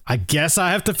 I guess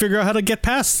I have to figure out how to get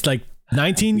past like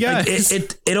 19 guys.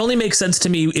 It only makes sense to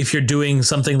me if you're doing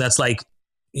something that's like,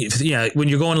 when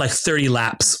you're going like 30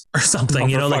 laps or something,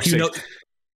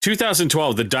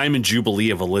 2012, the Diamond Jubilee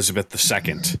of Elizabeth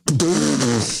II.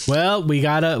 Well, we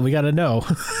gotta know.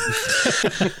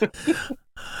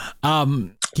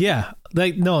 Yeah,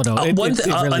 like no.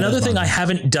 Another thing I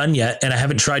haven't done yet, and I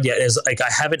haven't tried yet, is like I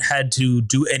haven't had to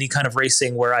do any kind of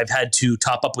racing where I've had to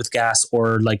top up with gas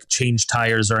or like change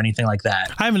tires or anything like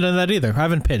that. I haven't done that either. I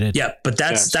haven't pitted. Yeah, but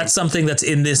that's something that's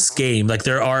in this game. Like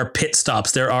there are pit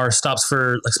stops. There are stops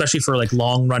for, especially for like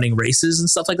long running races and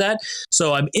stuff like that.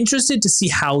 So I'm interested to see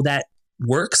how that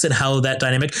works and how that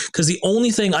dynamic. Because the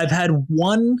only thing I've had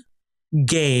one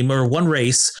game or one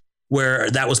race where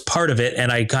that was part of it,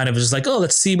 and I kind of was just like, oh,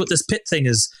 let's see what this pit thing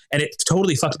is, and it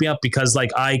totally fucked me up because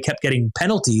like I kept getting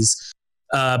penalties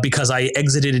because I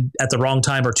exited at the wrong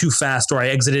time or too fast, or I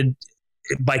exited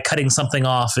by cutting something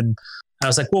off, and I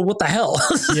was like, well, what the hell?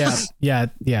 Yeah.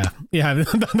 I've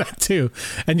done that too,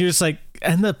 and you're just like,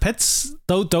 and the pits,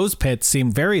 those pits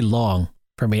seem very long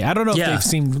for me. I don't know if they've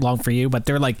seemed long for you, but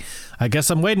they're like, I guess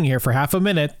I'm waiting here for half a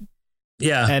minute.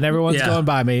 Yeah, and everyone's going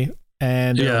by me.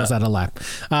 And it was at a lap.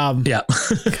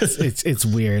 It's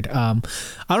weird. I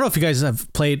don't know if you guys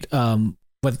have played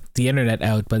with the internet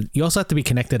out, but you also have to be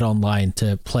connected online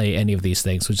to play any of these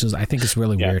things, which is, I think, is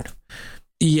really weird.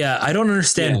 Yeah, I don't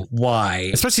understand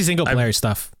why, especially single player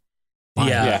stuff.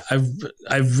 I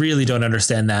really don't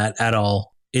understand that at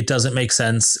all. It doesn't make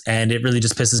sense, and it really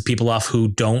just pisses people off who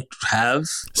don't have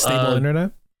stable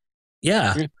internet.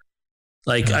 Yeah.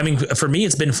 Like, I mean, for me,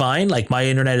 it's been fine. Like my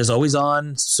internet is always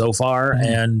on so far,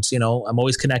 and I'm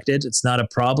always connected. It's not a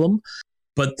problem.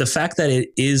 But the fact that it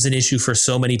is an issue for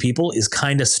so many people is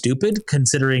kind of stupid,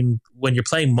 considering when you're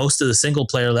playing most of the single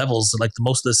player levels, like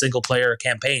most of the single player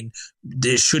campaign,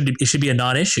 it should be a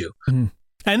non-issue. And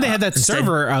they had that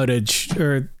server outage,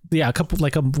 or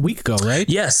a week ago, right?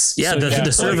 Yes, yeah, so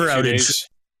the server outage.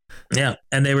 Yeah,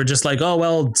 and they were just like, oh,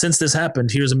 well, since this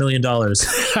happened, here's $1 million.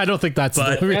 I don't think that's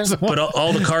the reason. But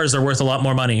all the cars are worth a lot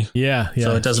more money. Yeah.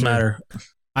 So it doesn't matter.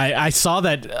 I saw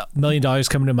that $1 million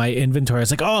come into my inventory. I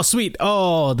was like, oh, sweet.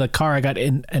 Oh, the car I got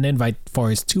an invite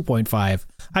for is 2.5.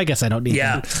 I guess I don't need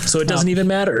that. So it doesn't even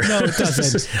matter. No, it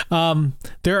doesn't.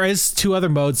 There is 2 other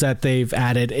modes that they've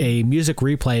added. A music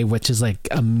replay, which is like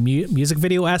a music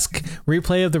video-esque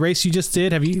replay of the race you just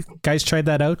did. Have you guys tried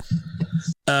that out?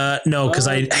 No, because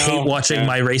I hate watching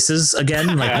my races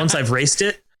again. Like once I've raced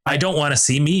it, I don't want to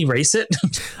see me race it.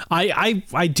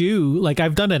 I do. Like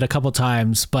I've done it a couple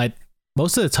times, but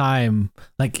most of the time,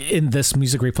 like in this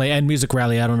Music Replay and Music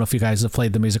Rally, I don't know if you guys have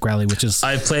played the Music Rally, which is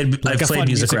I've played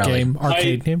Music Rally game,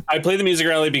 arcade game. I played the Music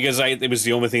Rally because it was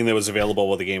the only thing that was available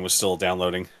while the game was still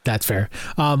downloading. That's fair.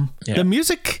 The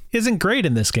music isn't great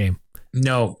in this game.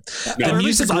 No. The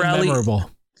Music Rally,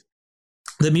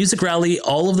 the Music Rally,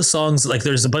 all of the songs, like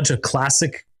there's a bunch of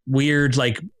classic, weird,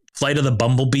 like Flight of the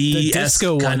Bumblebee, the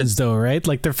disco ones though, right?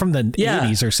 Like they're from the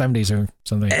 80s or 70s or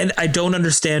something. And I don't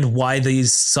understand why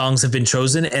these songs have been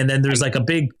chosen. And then there's like a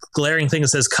big glaring thing that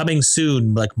says coming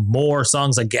soon, like more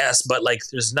songs, I guess, but like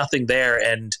there's nothing there.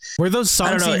 And were those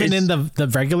songs even in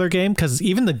the regular game? Because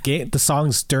even the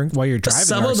songs while you're driving,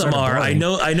 some of them are. I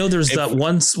know. There's that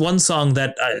one song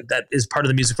that is part of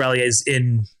the Music Rally is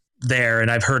in there, and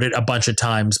I've heard it a bunch of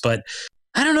times, but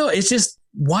I don't know. It's just.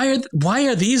 Why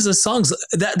are these the songs?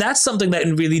 That's something that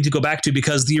we need to go back to,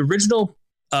 because the original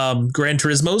Gran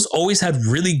Turismos always had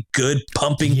really good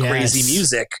pumping crazy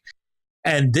music,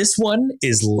 and this one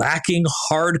is lacking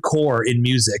hardcore in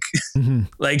music.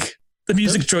 Like the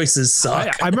music choices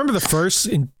suck. I remember the first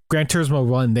in Gran Turismo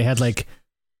 1 they had like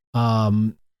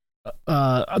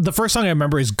the first song I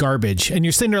remember is Garbage, and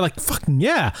you're sitting there like, fucking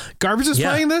yeah, Garbage is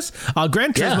playing this.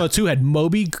 Gran Turismo 2 had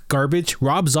Moby, Garbage,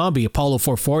 Rob Zombie, Apollo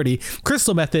 440,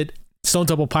 Crystal Method, Stone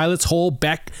Temple Pilots, Hole,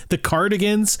 Beck, The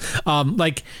Cardigans.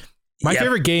 Like my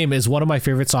favorite game is one of my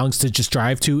favorite songs to just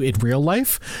drive to in real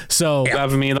life. So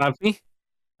Love Me.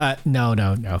 No.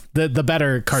 The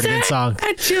better Cardigan song.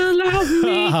 That you love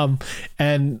me.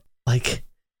 And like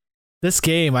this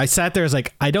game, I sat there, I was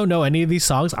like, I don't know any of these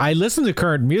songs. I listen to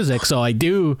current music, so I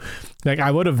do, like, I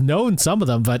would have known some of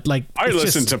them, but like, I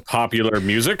listen to popular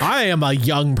music. I am a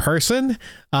young person,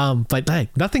 but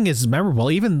like, nothing is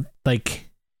memorable. Even like,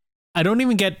 I don't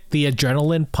even get the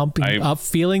adrenaline pumping up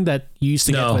feeling that you used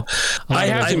to get. With I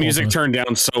have the music turned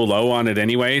down so low on it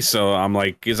anyway, so I'm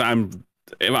like, I'm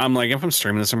like, if I'm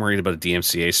streaming this, I'm worried about a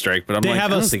DMCA strike, but I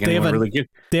don't think anyone really good.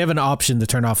 They have an option to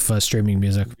turn off streaming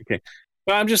music. Okay.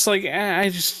 But I'm just like, I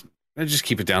just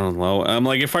keep it down and low. I'm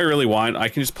like, if I really want, I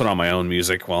can just put on my own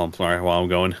music while I'm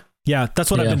going. Yeah,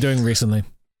 that's what I've been doing recently.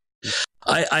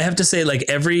 I have to say, like,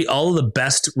 all of the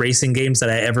best racing games that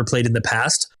I ever played in the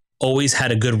past always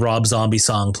had a good Rob Zombie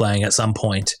song playing at some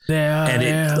point. Yeah, and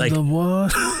it like the one.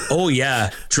 Oh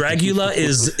yeah, Dragula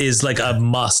is like a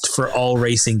must for all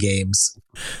racing games,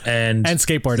 and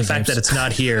skateboarding. The fact that it's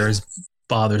not here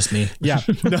bothers me. Yeah,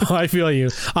 no, I feel you.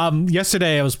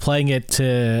 Yesterday I was playing it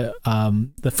to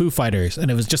the Foo Fighters, and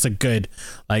it was just a good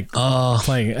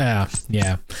playing.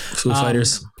 Yeah, Foo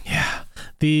Fighters. Yeah,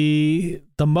 the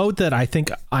mode that I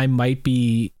think I might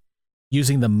be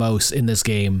using the most in this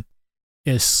game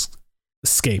is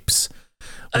escapes.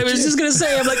 I was just gonna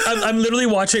say, I'm literally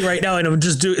watching right now, and I'm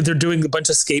just they're doing a bunch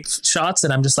of escape shots,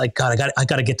 and I'm just like, God, I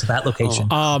gotta get to that location.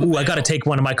 I gotta take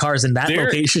one of my cars in that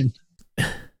location.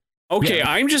 Okay,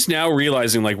 yeah. I'm just now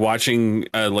realizing, like, watching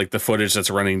like the footage that's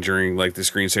running during like the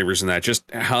screensavers and that, just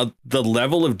how the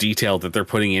level of detail that they're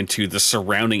putting into the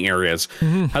surrounding areas.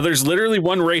 Mm-hmm. How there's literally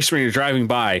one race when you're driving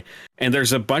by, and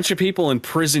there's a bunch of people in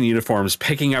prison uniforms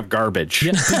picking up garbage.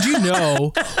 Yeah. Did you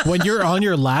know when you're on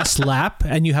your last lap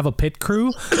and you have a pit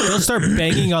crew, they'll start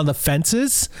banging on the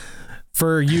fences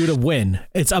for you to win?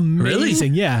 It's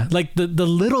amazing. Really? Yeah, like the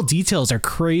little details are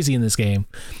crazy in this game.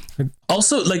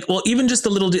 Also, like, well, even just the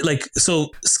little, so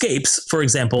Scapes, for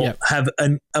example, have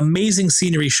an amazing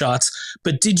scenery shots.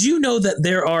 But did you know that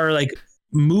there are like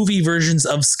movie versions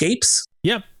of Scapes?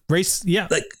 Yep. Race. Yeah.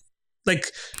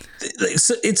 Like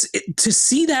so to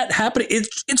see that happen.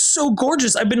 It's so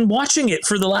gorgeous. I've been watching it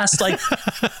for the last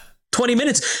 20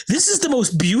 minutes. This is the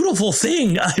most beautiful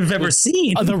thing I've ever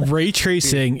seen. The ray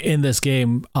tracing in this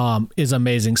game is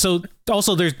amazing. So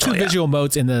also there's two visual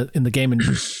modes in the game in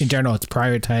general. It's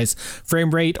prioritize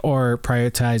frame rate or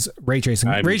prioritize ray tracing.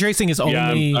 Ray tracing is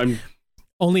only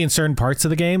in certain parts of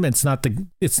the game. It's not the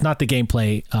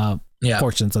gameplay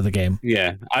portions of the game.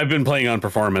 Yeah, I've been playing on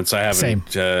performance. I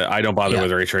haven't. I don't bother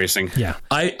with ray tracing. Yeah,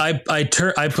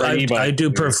 I do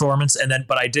performance,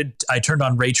 but I turned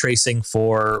on ray tracing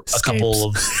for a couple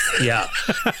of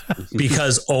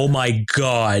because oh my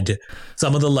God,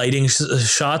 some of the lighting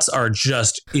shots are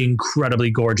just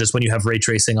incredibly gorgeous when you have ray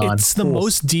tracing on. It's the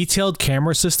most detailed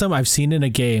camera system I've seen in a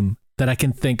game that I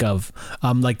can think of.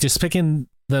 Like just picking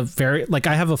I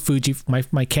have a Fuji,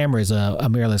 my camera is a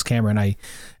mirrorless camera, and I'm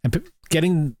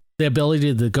getting the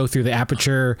ability to go through the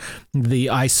aperture, the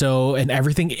ISO, and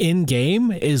everything in game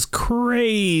is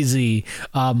crazy.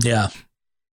 There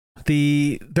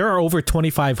are over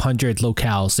 2,500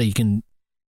 locales that you can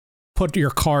put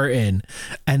your car in,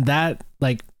 and that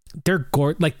they're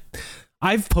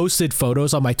I've posted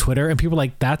photos on my Twitter and people are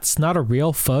like, that's not a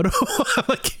real photo. I'm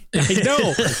like, I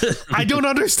know. I don't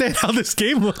understand how this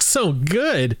game looks so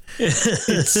good.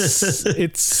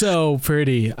 It's so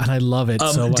pretty and I love it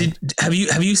so much. Have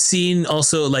you seen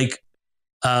also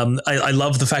I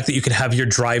love the fact that you can have your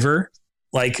driver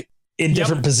in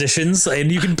different positions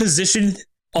and you can position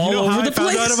all over the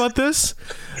place. I found out about this?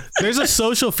 There's a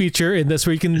social feature in this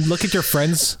where you can look at your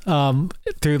friends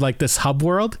through this hub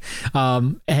world.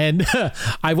 And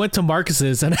I went to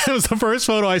Marcus's and it was the first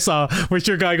photo I saw with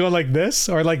your guy going like this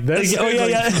or like this. Oh,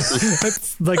 yeah.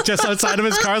 It's just outside of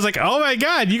his car. I was like, oh my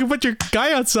God, you can put your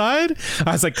guy outside?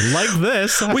 I was like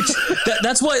this. Which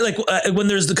that's why when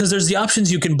there's the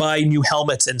options you can buy new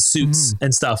helmets and suits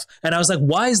and stuff. And I was like,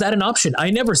 why is that an option? I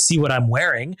never see what I'm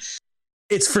wearing.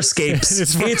 It's for Scapes.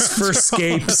 It's for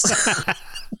Scapes.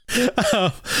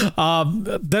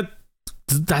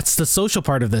 That's the social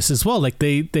part of this as well.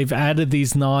 They've added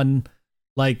these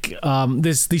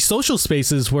these social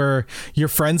spaces where your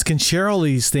friends can share all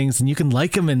these things and you can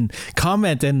like them and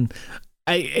comment, and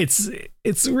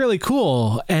it's really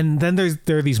cool. And then there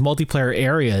are these multiplayer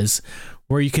areas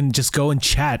where you can just go and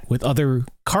chat with other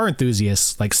car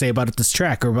enthusiasts, say about this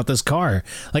track or about this car.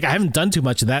 I haven't done too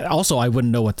much of that. Also, I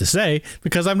wouldn't know what to say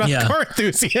because I'm not a car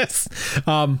enthusiast.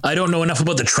 I don't know enough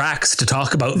about the tracks to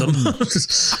talk about them.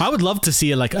 I would love to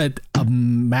see a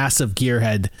massive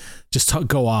gearhead just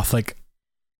go off.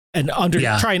 and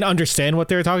try and understand what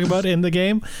they're talking about in the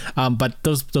game. But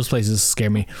those places scare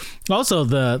me. Also,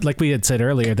 like we had said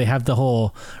earlier, they have the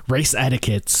whole race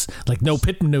etiquettes, like no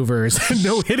pit maneuvers,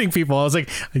 no hitting people. I was like,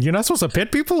 you're not supposed to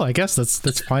pit people? I guess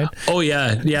that's fine. Oh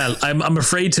yeah. I'm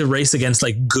afraid to race against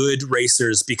like good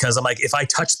racers because I'm like, if I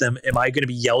touch them, am I going to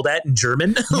be yelled at in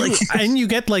German? And you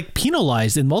get like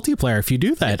penalized in multiplayer if you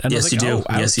do that. And yes, you do.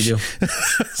 Yes, you do.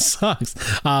 Sucks.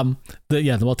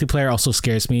 The multiplayer also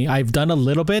scares me. I've done a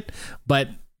little bit, but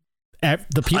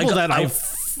the people I've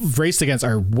raced against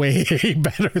are way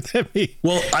better than me.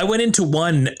 Well, I went into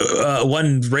one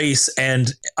race,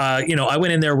 and I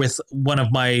went in there with one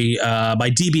of my my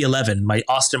DB11, my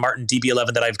Aston Martin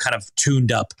DB11 that I've kind of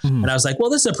tuned up, and I was like, well,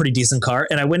 this is a pretty decent car.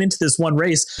 And I went into this one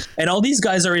race, and all these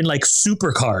guys are in like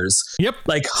supercars,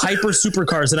 like hyper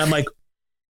supercars, and I'm like,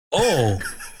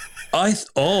 I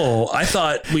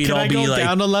thought we'd all be like,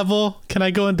 down a level? Can I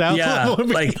go in down? Yeah,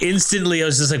 like instantly I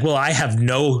was just like, well, I have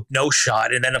no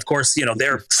shot. And then of course,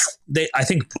 I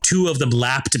think two of them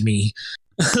lapped me.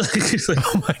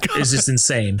 Oh my God. It's just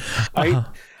insane.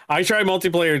 I tried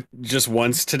multiplayer just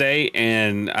once today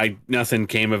and nothing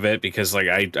came of it because like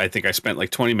I think I spent like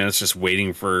 20 minutes just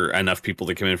waiting for enough people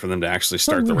to come in for them to actually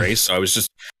start the race. So I was just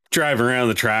driving around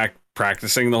the track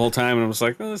practicing the whole time and I was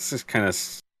like, oh, this is kind of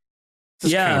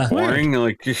boring.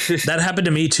 Like that happened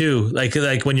to me too. Like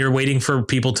when you're waiting for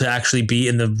people to actually be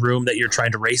in the room that you're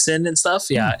trying to race in and stuff.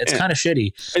 Yeah, it's kind of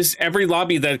shitty. Every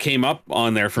lobby that came up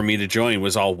on there for me to join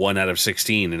was all 1 out of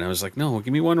 16, and I was like, no,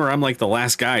 give me one where I'm like the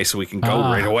last guy so we can go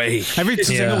right away. Every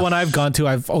single one I've gone to,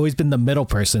 I've always been the middle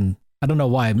person. I don't know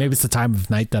why. Maybe it's the time of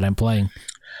night that I'm playing.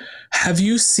 Have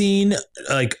you seen,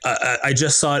 like, I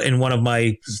just saw it in one of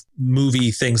my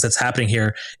movie things that's happening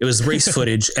here. It was race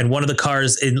footage, and one of the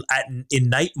cars in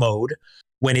night mode,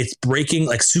 when it's braking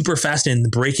like super fast and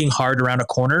braking hard around a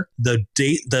corner, the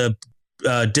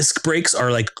disc brakes are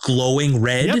like glowing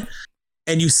red,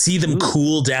 and you see them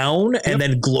cool down and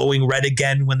then glowing red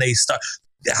again when they start.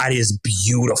 That is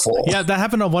beautiful. Yeah, that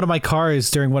happened on one of my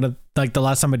cars during one of like the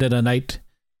last time I did a night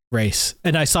race,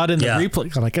 and I saw it in the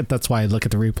replay. Like that's why I look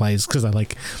at the replays, because I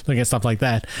like looking at stuff like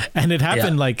that. And it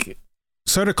happened like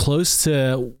sort of close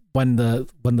to when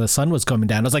the sun was coming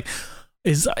down. I was like,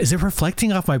 is it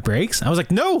reflecting off my brakes? I was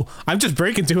like, no, I'm just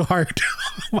braking too hard.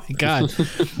 Oh my God.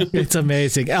 It's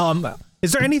amazing.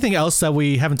 Is there anything else that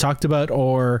we haven't talked about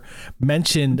or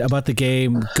mentioned about the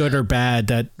game, good or bad,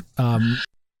 that I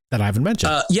haven't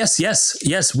mentioned?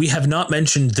 Yes. We have not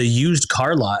mentioned the used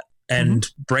car lot and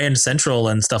Brand Central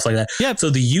and stuff like that. Yeah. So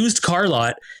the used car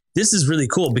lot, this is really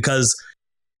cool because,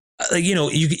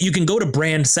 you can go to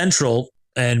Brand Central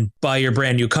and buy your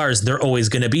brand new cars. They're always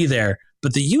going to be there.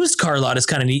 But the used car lot is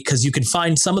kind of neat because you can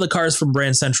find some of the cars from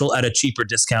Brand Central at a cheaper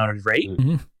discounted rate.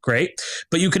 Mm-hmm. Great.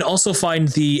 But you can also find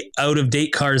the out of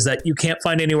date cars that you can't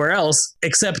find anywhere else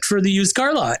except for the used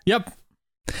car lot. Yep.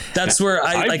 That's where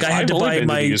I had to buy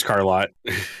my used car lot.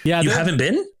 Yeah. You haven't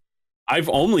been? I've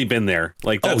only been there.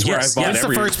 Like that's where I've bought that's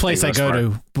the first place I go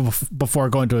to before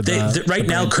going to right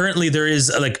now. Currently, there is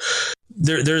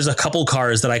there's a couple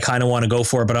cars that I kind of want to go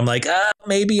for, but I'm like,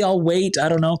 maybe I'll wait. I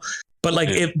don't know. But like,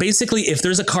 if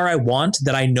there's a car I want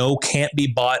that I know can't be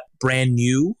bought brand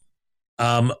new,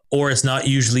 or it's not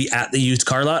usually at the used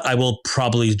car lot, I will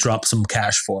probably drop some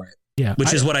cash for it. Yeah,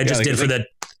 which is what I just did for the.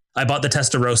 I bought the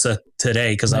Testarossa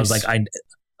today because I was like,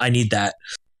 I need that.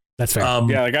 That's fair.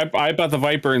 I bought the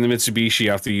Viper and the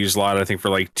Mitsubishi off the used lot, I think for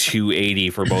like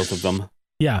 $280 for both of them.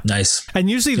 Yeah. Nice. And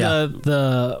usually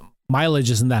the mileage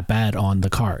isn't that bad on the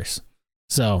cars.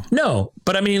 So no,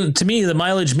 but I mean, to me, the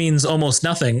mileage means almost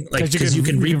nothing. Like because you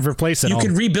can replace it. You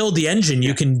can rebuild the engine.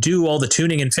 You can do all the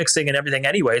tuning and fixing and everything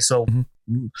anyway. So,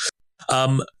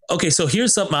 okay. So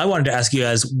here's something I wanted to ask you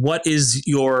guys. What is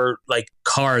your like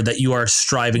car that you are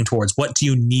striving towards? What do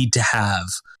you need to have?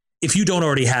 If you don't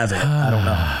already have it, I don't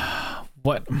know.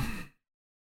 What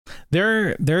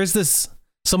there's this.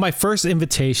 So my first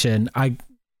invitation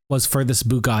was for this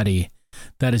Bugatti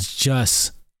that is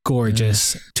just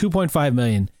gorgeous, 2.5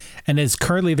 million, and it's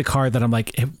currently the car that I'm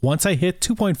like, once I hit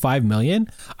 2.5 million,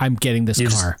 I'm getting this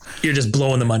car. You're just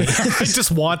blowing the money. I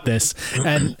just want this,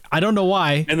 and I don't know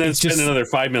why. And then spend another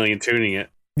 5 million tuning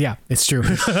it. Yeah, it's true.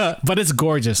 But it's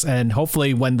gorgeous. And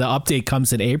hopefully when the update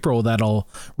comes in April, that'll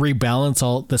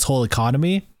rebalance this whole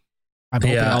economy. I'm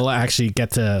hoping I'll actually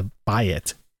get to buy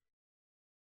it.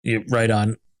 Yeah, right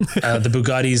on. The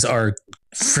Bugattis are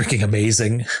freaking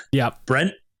amazing. Yeah.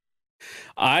 Brent?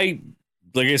 Like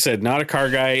I said, not a car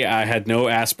guy. I had no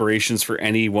aspirations for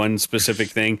any one specific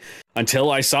thing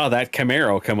until I saw that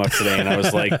Camaro come up today. And I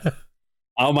was like,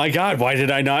 oh my God, why did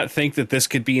I not think that this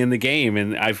could be in the game?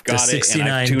 And I've got it, and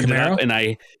I've tuned it up, and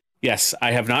Yes,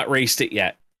 I have not raced it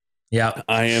yet. Yeah.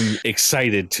 I am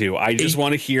excited to. I just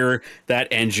want to hear that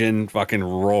engine fucking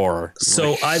roar.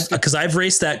 So I've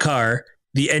raced that car.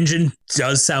 The engine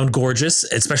does sound gorgeous,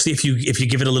 especially if you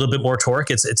give it a little bit more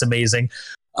torque. It's amazing.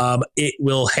 It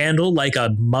will handle like a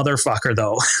motherfucker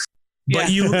though. But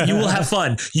you will have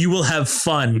fun. You will have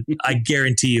fun. I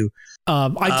guarantee you.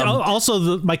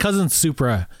 Also my cousin's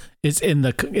Supra is in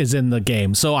the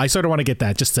game, so I sort of want to get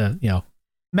that just to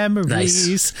memories.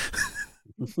 Nice.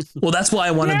 Well, that's why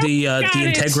I wanted the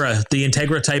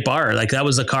Integra Type R. Like that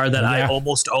was a car that I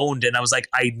almost owned, and I was like,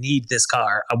 I need this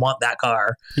car. I want that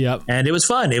car. Yep. And it was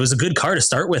fun. It was a good car to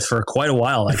start with for quite a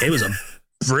while. Like it was a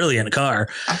brilliant car.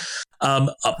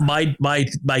 My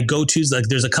go-tos, like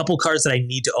there's a couple cars that I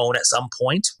need to own at some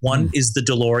point. One is the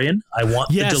DeLorean. I want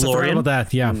the DeLorean. I forgot about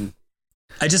that. Yeah.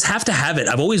 I just have to have it.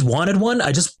 I've always wanted one.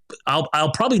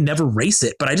 I'll probably never race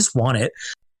it, but I just want it.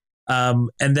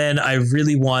 And then I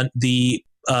really want the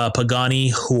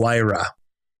Pagani Huayra.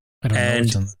 I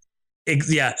don't know.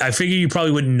 I figure you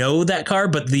probably wouldn't know that car,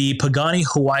 but the Pagani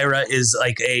Huayra is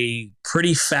like a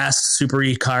pretty fast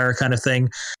super-y car kind of thing.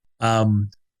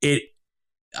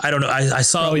 I don't know. I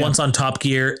saw it once on Top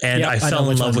Gear and I fell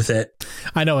in love with it.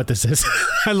 I know what this is.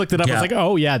 I looked it up. I was like,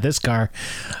 oh yeah, this car.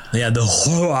 Yeah, the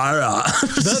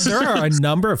Huayra. There are a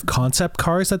number of concept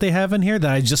cars that they have in here that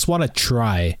I just want to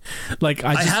try. Like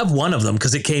I have one of them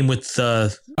because it came with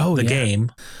the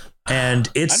game. And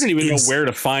I don't even know where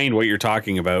to find what you're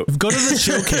talking about. Go to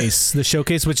the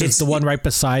showcase, which is the one right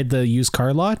beside the used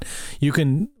car lot. You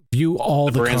can view all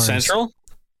the Brand cars. Central.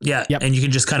 Yeah, and you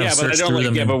can just kind of search through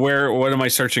them. Yeah, but what am I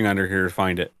searching under here to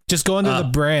find it? Just go into the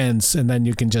brands, and then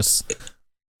you can just.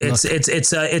 It's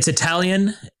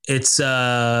Italian. It's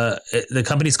the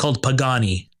company's called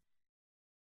Pagani.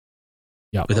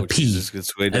 Yeah, with a P.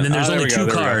 Jesus, and then there's only two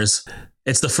cars.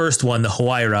 It's the first one, the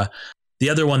Huayra. The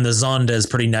other one, the Zonda, is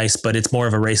pretty nice, but it's more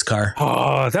of a race car.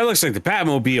 Oh, that looks like the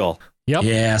Batmobile. Yep.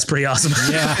 Yeah, it's pretty awesome.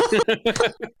 Yeah.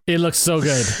 It looks so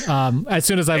good. As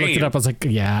soon as I looked it up, I was like,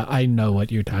 yeah, I know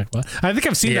what you're talking about. I think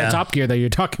I've seen that Top Gear that you're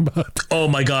talking about. Oh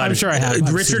my God. I'm sure I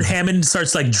have. Richard Hammond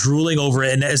starts like drooling over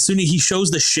it. And as soon as he shows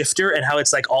the shifter and how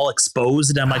it's like all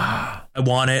exposed, and I'm like, I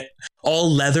want it.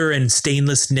 All leather and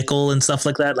stainless nickel and stuff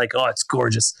like that. Like, oh, it's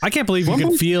gorgeous. I can't believe you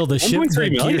can feel the shift.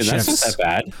 That's not that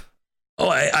bad. Oh,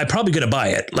 I probably gonna buy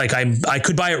it. Like I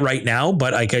could buy it right now,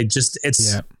 but I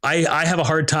have a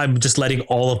hard time just letting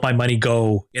all of my money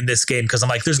go in this game because I'm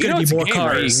like, there's gonna be more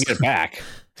cars. Right? You can get it back.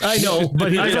 I know, but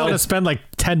I don't want to spend like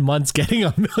 10 months getting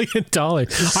 $1 million.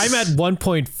 I'm at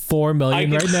 1.4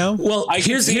 million right now. Well,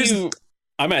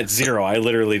 I'm at 0. I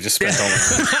literally just spent all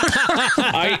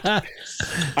my money.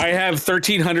 I have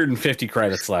 1,350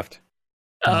 credits left.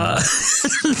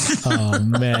 Oh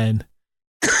man.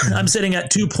 I'm sitting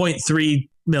at 2.3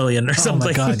 million or something.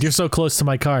 Oh my God, you're so close to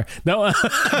my car. No,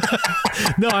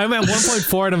 no, I'm at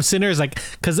 1.4 and I'm sitting there like,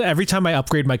 because every time I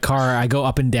upgrade my car, I go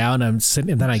up and down. I'm sitting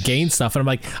and then I gain stuff, and I'm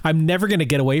like, I'm never gonna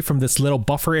get away from this little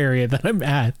buffer area that I'm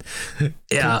at.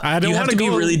 Yeah, I don't want to be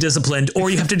really disciplined,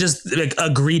 or you have to just like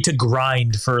agree to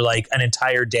grind for like an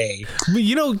entire day.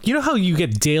 You know how you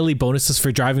get daily bonuses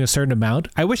for driving a certain amount?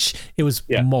 I wish it was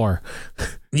more.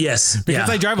 Yes, because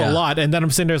I drive a lot, and then I'm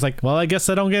sitting there like, well, I guess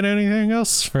I don't get anything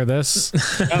else for this.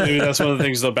 Maybe that's one of the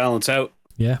things they'll balance out.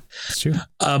 Yeah, it's true.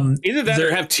 Either that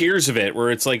or have tiers of it, where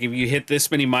it's like, if you hit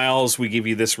this many miles, we give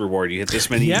you this reward. You hit this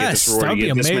many, you get this reward. You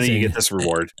hit this many, you get this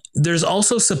reward. There's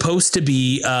also supposed to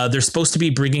be, they're supposed to be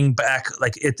bringing back,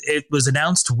 like it was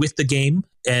announced with the game,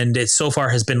 and it so far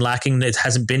has been lacking. It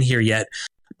hasn't been here yet,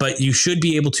 but you should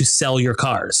be able to sell your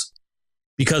cars.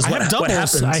 Because what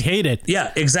happens? I hate it.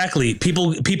 Yeah, exactly.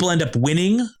 People end up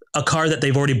winning a car that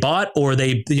they've already bought, or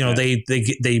they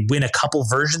win a couple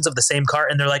versions of the same car,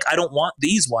 and they're like, I don't want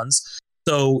these ones.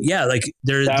 So yeah, like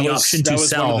there's the option to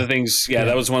sell. One of the things. Yeah,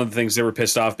 that was one of the things they were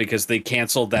pissed off because they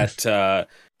canceled that.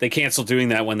 They canceled doing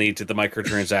that when they did the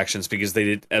microtransactions because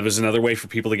it was another way for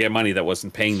people to get money that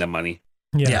wasn't paying them money.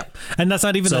 Yeah. And that's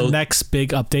not even the next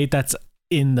big update. That's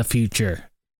in the future.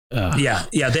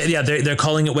 They're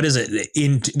calling it, what is it,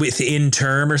 in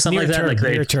term or something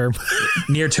near term.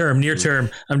 Near term.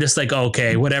 I'm just like,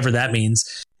 okay, whatever that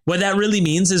means. What that really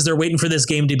means is they're waiting for this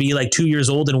game to be like 2 years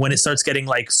old, and when it starts getting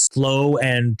like slow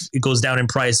and it goes down in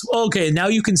price, okay, now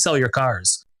you can sell your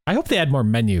cars. I hope they add more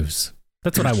menus.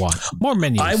 That's what I want. More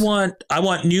menus. I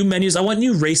want new menus. I want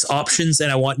new race options, and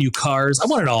I want new cars. I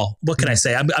want it all. What can I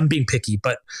say? I'm being picky,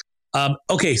 but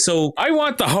okay. So I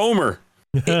want the Homer.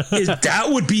 That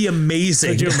would be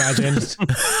amazing. Could you imagine?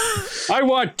 I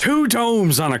want 2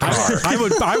 domes on a car.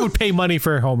 I would pay money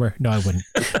for Homer. No, I wouldn't.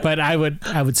 But I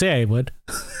would say I would.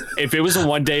 If it was a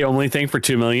one day only thing for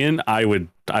 $2 million, I would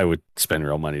spend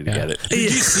real money to get it. Did you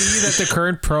see that the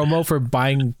current promo for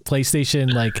buying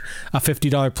PlayStation, like a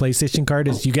 $50 PlayStation card,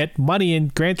 is you get money in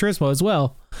Gran Turismo as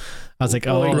well? I was like,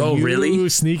 oh you really?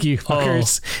 Sneaky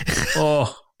fuckers.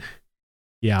 Oh.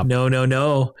 Yeah. No.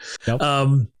 Nope.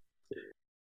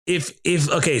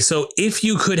 If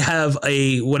you could have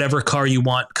a whatever car you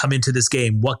want come into this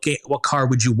game, what car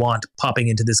would you want popping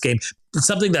into this game?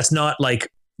 Something that's not like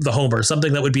the Homer,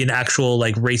 something that would be an actual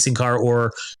like racing car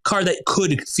or car that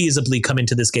could feasibly come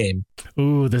into this game.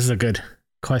 Ooh, this is a good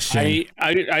question.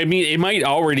 I mean, it might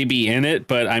already be in it,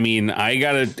 but I mean, I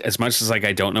gotta, as much as like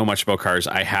I don't know much about cars,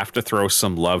 I have to throw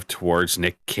some love towards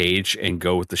Nick Cage and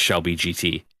go with the Shelby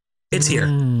GT. It's here.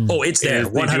 Oh, it's there.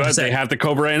 100%. They have the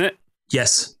Cobra in it.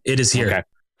 Yes, it is here. Okay.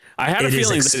 I had a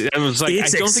feeling that it was like, I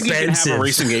don't think you can have a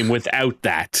racing game without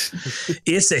that.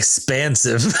 It's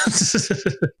expansive.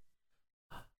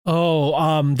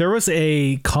 There was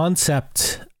a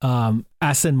concept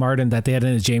Aston Martin that they had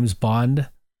in a James Bond.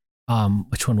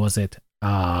 Which one was it?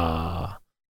 Like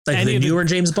the newer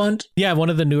James Bond? Yeah, one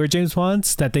of the newer James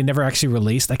Bonds that they never actually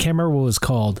released. I can't remember what it was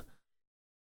called.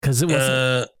 Because it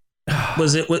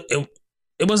was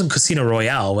it wasn't Casino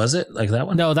Royale, was it? Like that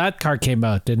one? No, that car came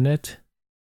out, didn't it?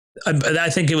 I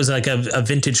think it was like a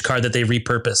vintage car that they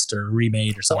repurposed or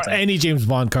remade or something. Or any James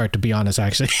Bond car, to be honest,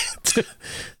 actually.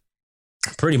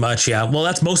 Pretty much, yeah. Well,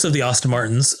 that's most of the Aston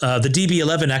Martins. The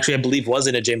DB11 actually, I believe, was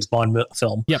in a James Bond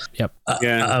film. Yep.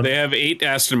 They have 8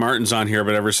 Aston Martins on here,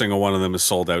 but every single one of them is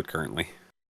sold out currently.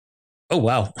 Oh,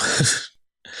 wow.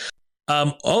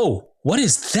 What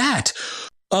is that?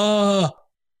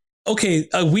 Okay,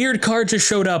 a weird car just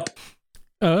showed up.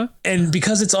 And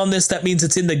because it's on this, that means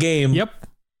it's in the game. Yep.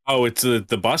 Oh, it's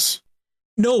the bus?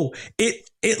 No, it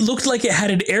looked like it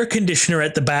had an air conditioner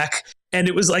at the back. And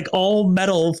it was like all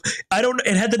metal.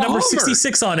 It had the number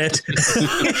 66 on it.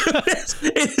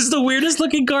 It is the weirdest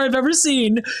looking car I've ever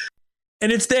seen. And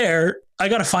it's there. I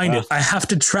got to find it. I have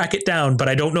to track it down, but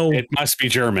I don't know. It must be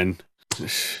German.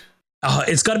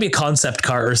 It's got to be a concept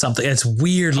car or something. It's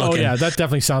weird looking. Oh yeah, that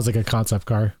definitely sounds like a concept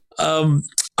car.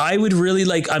 I would really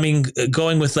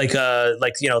going with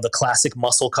the classic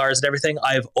muscle cars and everything.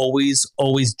 I've always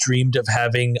dreamed of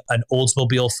having an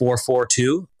Oldsmobile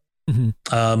 442.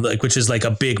 Mm-hmm. Which is like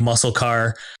a big muscle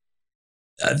car.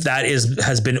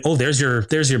 Has been. Oh, there's your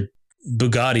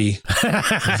Bugatti.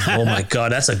 Oh my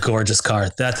god, that's a gorgeous car.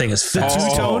 That thing is fast. The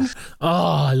two-tone.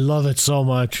 Oh, I love it so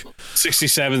much.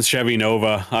 67 Chevy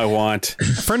Nova. I want.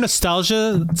 For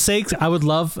nostalgia's sake, I would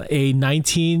love a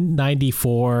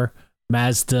 1994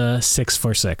 Mazda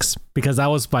 646 because that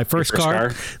was my first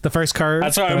car. The first car.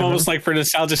 That's why I'm almost like, for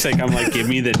nostalgia's sake, I'm like, give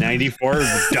me the 94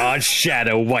 Dodge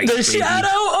Shadow white. The Shadow.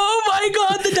 Oh my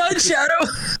god, the Dodge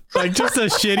Shadow. Like just the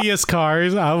shittiest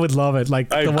cars. I would love it.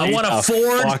 Like I want a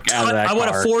Ford. I want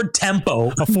a Ford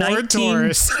Tempo. A Ford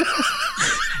Taurus.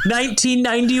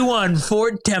 1991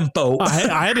 Ford Tempo. I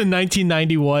had a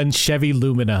 1991 Chevy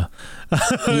Lumina.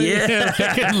 Yeah.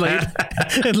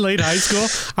 in late high school.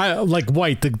 I like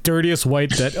white, the dirtiest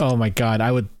white that, oh my god,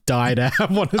 I would die to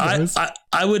have one of those.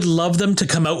 I would love them to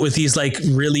come out with these like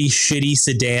really shitty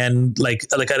sedan, like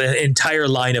an entire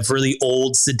line of really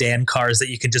old sedan cars that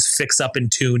you can just fix up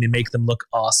and tune and make them look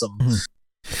awesome.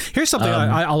 Here's something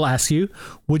I'll ask you.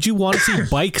 Would you want to see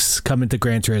bikes come into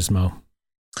Gran Turismo?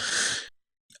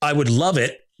 I would love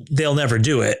it. They'll never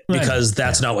do it because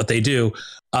that's not what they do.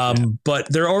 But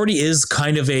there already is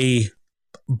kind of a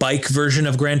bike version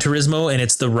of Gran Turismo, and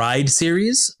it's the Ride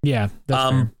series. Yeah.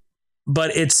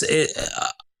 But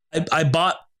I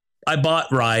bought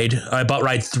Ride. I bought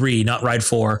Ride 3, not Ride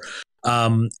 4.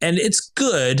 And it's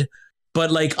good,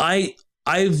 but like I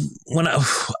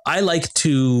like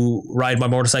to ride my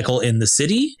motorcycle in the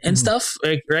city and stuff,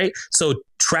 right? So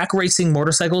track racing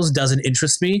motorcycles doesn't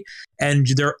interest me, and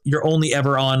you're only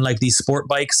ever on like these sport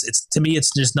bikes. To me,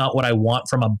 it's just not what I want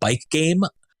from a bike game.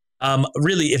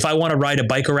 Really, if I want to ride a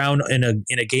bike around in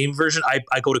a game version,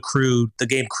 I go to the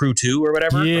game Crew 2 or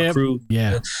whatever.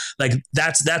 Yeah, like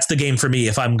that's the game for me.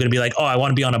 If I'm going to be like, oh, I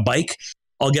want to be on a bike,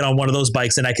 I'll get on one of those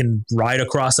bikes and I can ride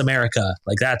across America.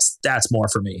 Like that's more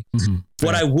for me. Mm-hmm.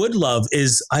 What I would love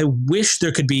is I wish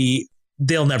there could be.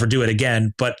 They'll never do it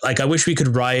again, but like I wish we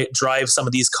could drive some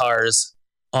of these cars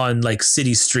on like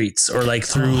city streets or like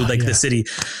through the city.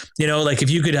 You know, like if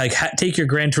you could like take your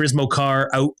Gran Turismo car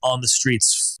out on the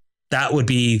streets. That would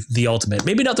be the ultimate.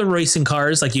 Maybe not the racing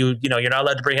cars, like you're not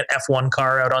allowed to bring an F1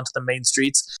 car out onto the main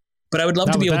streets. But I would love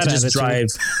to be able to just drive.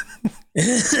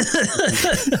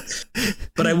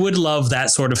 But I would love that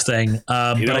sort of thing.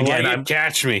 But again,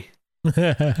 catch me.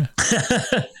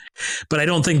 But I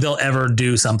don't think they'll ever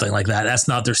do something like that. That's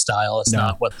not their style. It's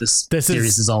not what this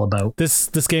series is all about.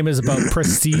 This game is about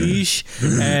prestige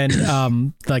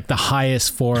and like the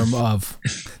highest form of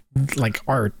like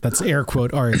art. That's air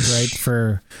quote art, right?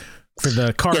 For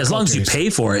the car. Yeah, as long as you pay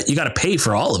for it, you got to pay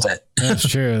for all of it. That's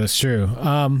true. That's true.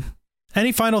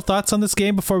 Any final thoughts on this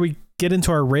game before we get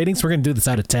into our ratings? We're going to do this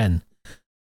out of 10.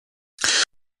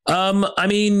 I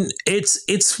mean,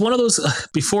 it's one of those,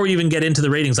 before we even get into the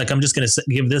ratings, like I'm just going to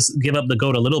give up the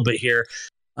goat a little bit here.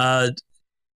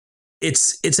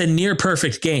 It's a near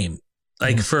perfect game.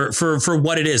 Like for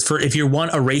what it is, for if you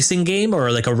want a racing game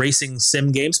or like a racing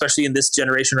sim game, especially in this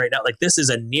generation right now, like this is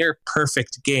a near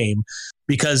perfect game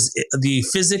because the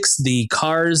physics, the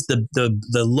cars, the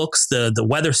looks, the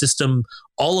weather system,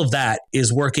 all of that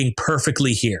is working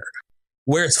perfectly here.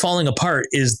 Where it's falling apart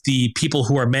is the people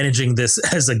who are managing this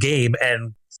as a game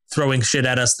and throwing shit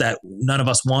at us that none of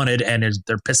us wanted, and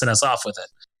they're pissing us off with it.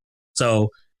 So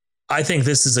I think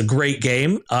this is a great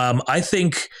game. I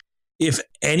think if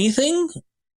anything,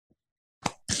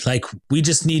 like we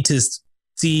just need to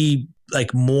see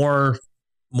like more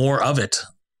of it.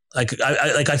 Like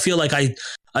I feel like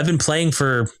I've been playing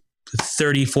for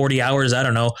 30, 40 hours, I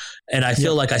don't know. And I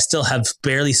feel like I still have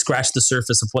barely scratched the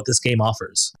surface of what this game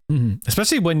offers. Mm-hmm.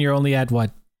 Especially when you're only at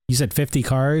what you said, 50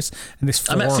 cars, and there's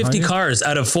 400? I'm at 50 cars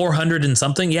out of 400 and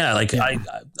something. Yeah. Like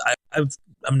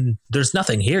I'm there's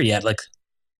nothing here yet. Like,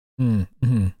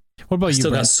 mm-hmm. What about you?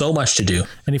 Still got so much to do.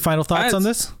 Any final thoughts on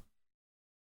this?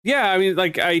 Yeah, I mean,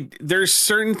 like there's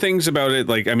certain things about it.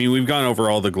 Like, I mean, we've gone over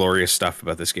all the glorious stuff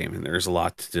about this game, and there's a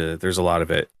lot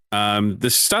of it. The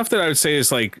stuff that I would say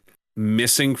is like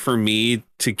missing for me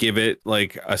to give it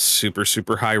like a super,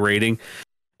 super high rating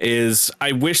is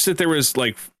I wish that there was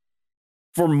like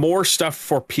for more stuff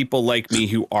for people like me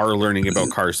who are learning about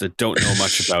cars that don't know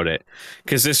much about it.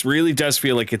 Because this really does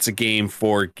feel like it's a game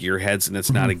for gearheads and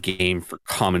it's not a game for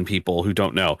common people who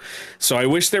don't know. So I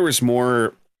wish there was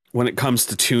more when it comes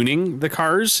to tuning the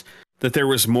cars, that there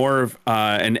was more of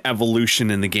an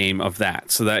evolution in the game of that,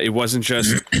 so that it wasn't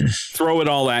just throw it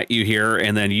all at you here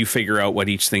and then you figure out what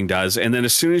each thing does. And then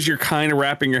as soon as you're kind of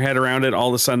wrapping your head around it, all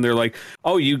of a sudden they're like,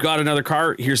 oh, you got another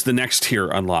car. Here's the next tier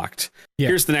unlocked. Yeah.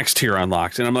 Here's the next tier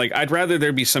unlocked. And I'm like, I'd rather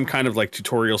there be some kind of like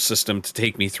tutorial system to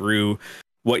take me through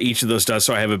what each of those does,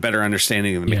 so I have a better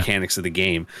understanding of the mechanics of the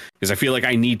game, because I feel like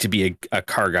I need to be a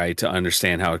car guy to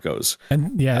understand how it goes.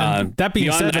 And that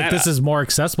being said, like, this is more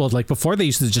accessible. Like before, they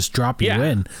used to just drop you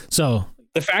in. So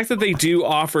the fact that they do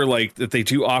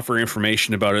offer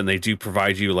information about it, and they do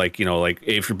provide you like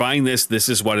if you're buying this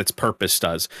is what its purpose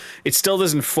does. It still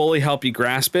doesn't fully help you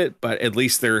grasp it, but at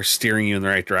least they're steering you in the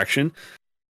right direction.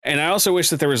 And I also wish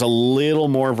that there was a little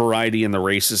more variety in the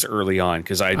races early on,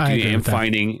 because I am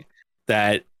finding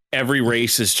that every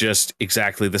race is just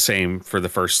exactly the same for the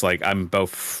first, like, I'm about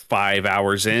 5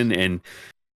 hours in, and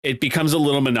it becomes a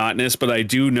little monotonous, but I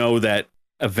do know that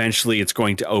eventually it's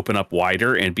going to open up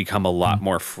wider and become a lot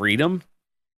more freedom.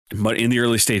 But in the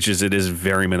early stages, it is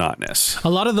very monotonous. A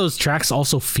lot of those tracks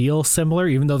also feel similar,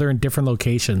 even though they're in different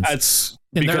locations. That's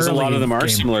because a lot of them are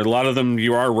similar. A lot of them,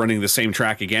 you are running the same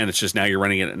track again. It's just now you're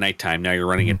running it at nighttime. Now you're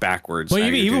running it backwards. Well,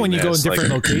 even when you go in different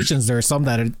locations, there are some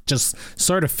that just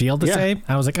sort of feel the same.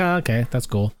 I was like, oh, okay, that's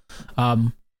cool.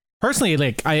 Personally,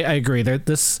 like I agree.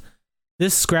 This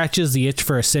scratches the itch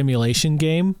for a simulation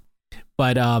game,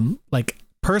 but like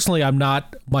personally, I'm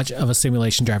not much of a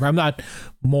simulation driver. I'm not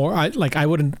more. I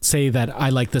wouldn't say that I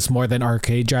like this more than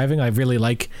arcade driving. I really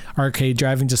like arcade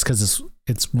driving just because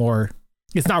it's more.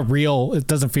 It's not real. It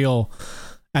doesn't feel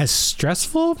as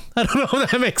stressful. I don't know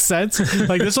if that makes sense.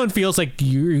 Like this one feels like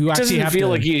you actually have to.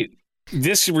 Like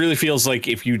this really feels like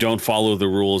if you don't follow the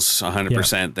rules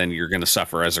 100%, then you're going to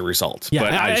suffer as a result. Yeah,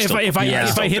 but if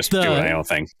I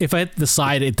hit the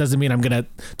side, it doesn't mean I'm going to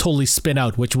totally spin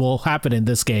out, which will happen in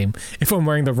this game if I'm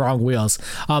wearing the wrong wheels.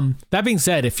 That being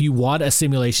said, if you want a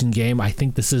simulation game, I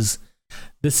think this is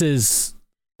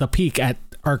the peak at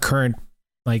our current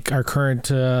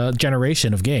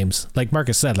generation of games. Like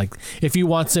Marcus said, like if you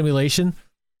want simulation,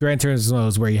 Gran Turismo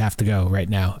is where you have to go right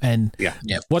now. And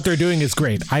what they're doing is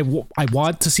great. I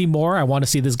want to see more. I want to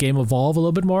see this game evolve a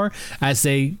little bit more as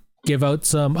they give out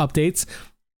some updates.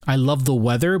 I love the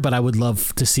weather, but I would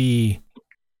love to see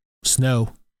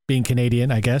snow. Being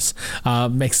Canadian, I guess,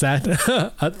 makes that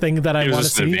a thing that I want to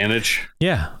see. Advantage.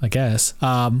 Yeah, I guess.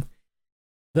 I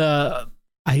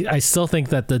still think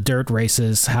that the dirt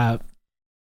races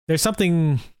there's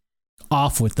something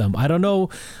off with them. I don't know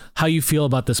how you feel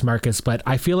about this, Marcus, but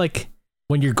I feel like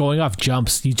when you're going off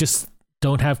jumps,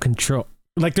 don't have control.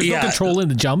 Like there's no control in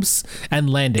the jumps and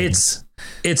landings.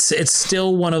 It's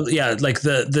still one of like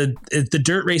the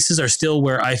dirt races are still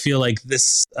where I feel like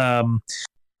this.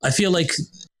 I feel like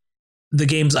the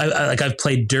games I've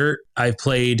played dirt. I've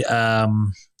played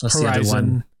what's Horizon. The other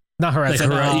one? Not Horizon.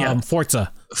 Like,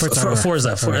 Forza.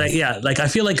 Forza. Like I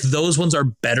feel like those ones are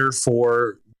better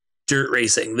for dirt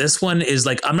racing. This one is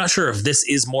like, I'm not sure if this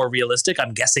is more realistic.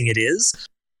 I'm guessing it is.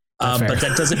 But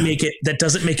that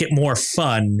doesn't make it more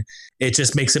fun. It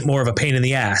just makes it more of a pain in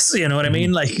the ass. You know what I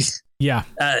mean? Like,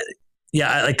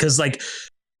 because like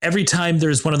every time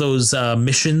there's one of those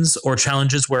missions or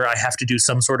challenges where I have to do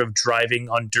some sort of driving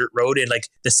on dirt road, and like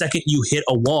the second you hit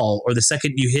a wall or the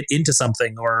second you hit into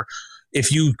something, or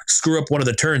if you screw up one of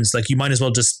the turns, like you might as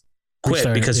well just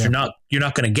quit because you're not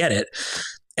going to get it.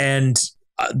 And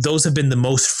those have been the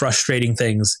most frustrating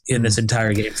things in this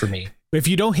entire game for me. If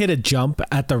you don't hit a jump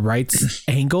at the right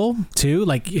angle too,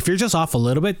 like if you're just off a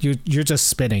little bit, you're just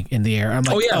spinning in the air. I'm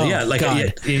like,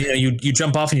 like you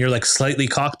jump off and you're like slightly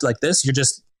cocked like this. You're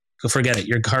just forget it.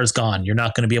 Your car's gone. You're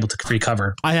not going to be able to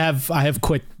recover. I have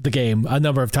quit the game a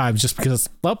number of times just because,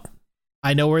 well,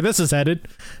 I know where this is headed.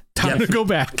 Time to go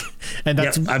back, and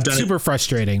that's super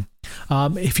frustrating.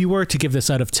 If you were to give this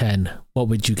out of 10, what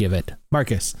would you give it,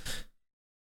 Marcus?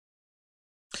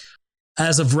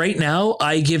 As of right now,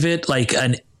 I give it like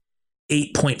an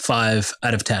 8.5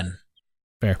 out of 10.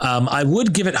 Fair. I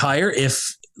would give it higher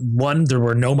if there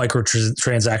were no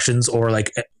microtransactions, or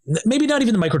like maybe not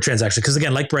even the microtransaction. Because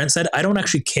again, like Brent said, I don't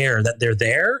actually care that they're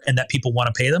there and that people want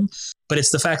to pay them, but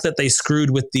it's the fact that they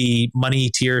screwed with the money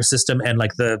tier system and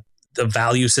like the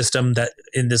value system that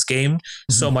in this game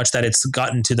so much that it's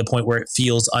gotten to the point where it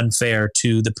feels unfair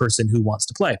to the person who wants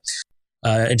to play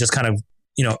and just kind of,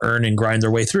 earn and grind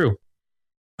their way through.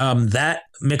 That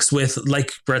mixed with,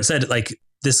 like Brent said, like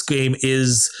this game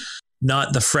is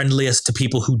not the friendliest to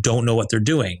people who don't know what they're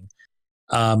doing.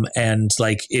 And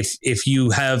like if you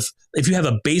have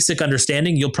a basic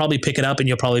understanding, you'll probably pick it up and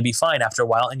you'll probably be fine after a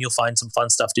while, and you'll find some fun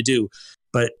stuff to do.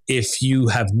 But if you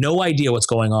have no idea what's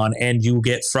going on and you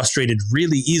get frustrated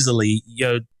really easily,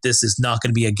 this is not going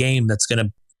to be a game that's going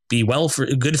to be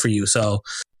good for you. So,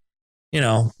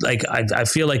 like I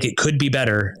feel like it could be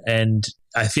better, and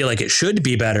I feel like it should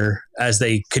be better as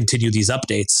they continue these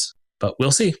updates, but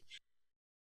we'll see.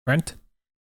 Brent?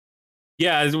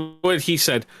 Yeah, what he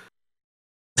said.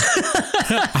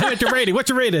 I meant your rating. What's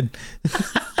your rating?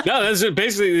 No, that's it.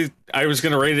 Basically, I was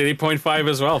going to rate it 8.5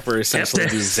 as well for essentially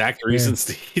the exact reasons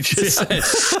that he just said.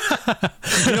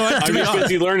 You know what? I'm just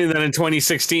busy learning that in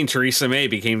 2016, Theresa May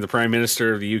became the Prime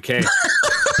Minister of the UK.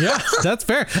 Yeah, that's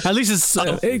fair. At least it's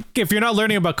if you're not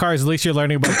learning about cars, at least you're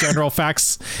learning about general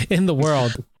facts in the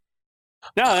world.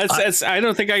 No, that's. I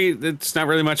don't think it's not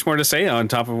really much more to say on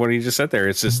top of what he just said there.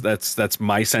 It's just that's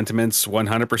my sentiments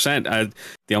 100%.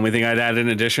 The only thing I'd add in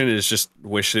addition is just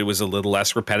wish it was a little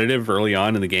less repetitive early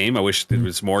on in the game. I wish there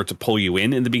was more to pull you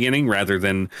in the beginning rather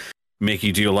than make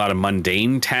you do a lot of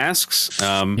mundane tasks.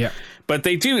 But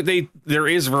there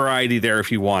is variety there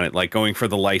if you want it, like going for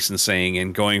the licensing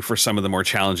and going for some of the more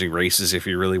challenging races if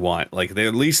you really want. Like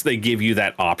at least they give you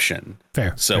that option.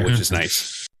 Fair. Which is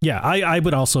nice. Yeah, I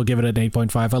would also give it an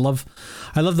 8.5.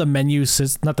 I love the menu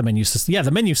system, not the menu system. Yeah,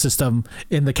 the menu system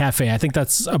in the cafe. I think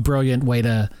that's a brilliant way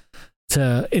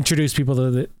to introduce people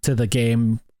to the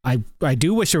game. I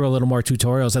do wish there were a little more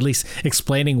tutorials, at least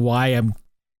explaining why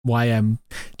I'm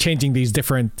changing these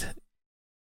different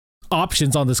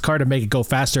options on this car to make it go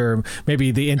faster.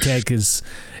 Maybe the intake is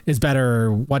better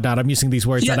or whatnot. I'm using these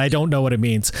words and I don't know what it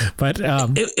means, but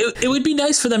it would be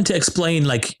nice for them to explain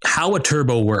like how a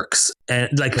turbo works,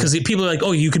 and like because people are like,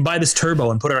 oh, you can buy this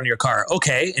turbo and put it on your car,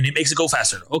 okay, and it makes it go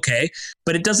faster, okay,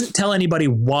 but it doesn't tell anybody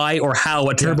why or how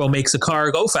a turbo makes a car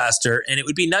go faster, and it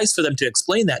would be nice for them to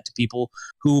explain that to people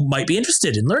who might be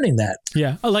interested in learning that.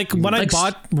 Yeah, like when I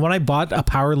bought a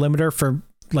power limiter for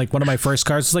like one of my first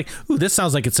cars, it's like, ooh, this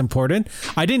sounds like it's important.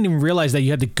 I didn't even realize that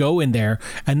you had to go in there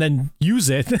and then use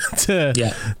it to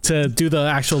do the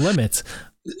actual limits.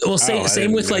 Well,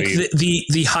 same with like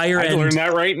the higher end. I learned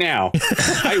that right now.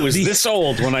 I was this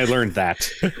old when I learned that.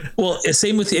 Well,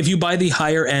 same with if you buy the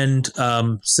higher end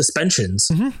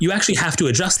suspensions, you actually have to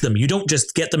adjust them. You don't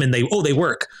just get them and they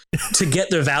work. To get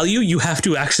their value, you have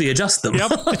to actually adjust them.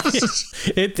 Yep.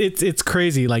 It's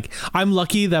crazy. Like I'm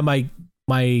lucky that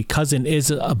my cousin is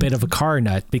a bit of a car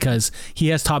nut because he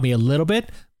has taught me a little bit,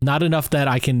 not enough that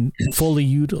I can fully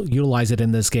utilize it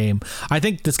in this game. I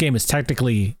think this game is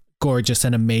technically gorgeous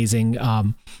and amazing.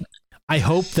 I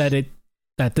hope that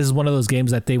this is one of those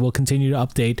games that they will continue to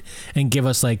update and give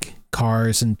us like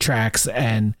cars and tracks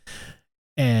and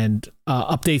and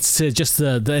updates to just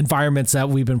the environments that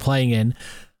we've been playing in,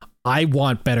 I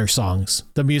want better songs.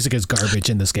 The music is garbage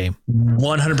in this game.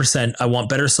 100%. I want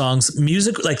better songs.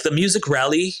 Music, like the music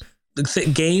rally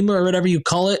game or whatever you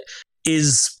call it,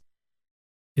 it's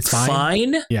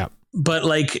fine. Yeah. But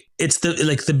like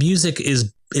the music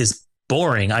is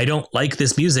boring. I don't like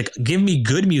this music. Give me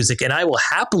good music and I will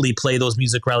happily play those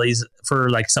music rallies for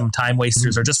like some time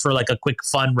wasters or just for like a quick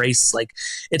fun race. Like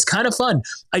it's kind of fun.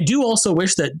 I do also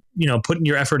wish that, putting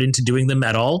your effort into doing them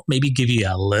at all, maybe give you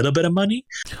a little bit of money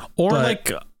or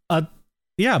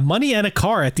money and a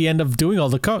car at the end of doing all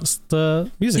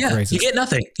the music races. You get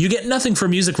nothing. You get nothing for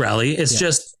music rally. It's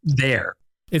just there.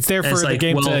 It's there for the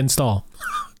game to install.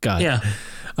 God. Yeah,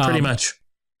 pretty much.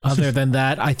 Other than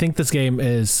that, I think this game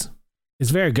is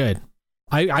very good.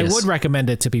 I would recommend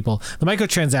it to people. The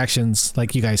microtransactions,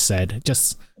 like you guys said,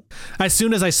 just as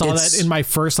soon as I saw that in my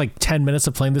first 10 minutes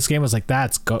of playing this game, I was like,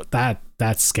 that's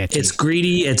sketchy. It's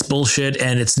greedy, it's bullshit,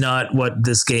 and it's not what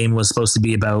this game was supposed to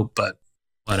be about, but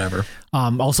whatever.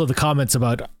 Also the comments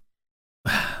about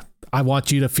I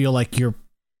want you to feel like you're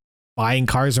buying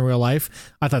cars in real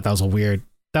life. I thought that's a weird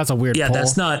poll.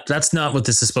 that's not what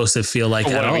this is supposed to feel like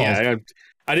at all. Yeah,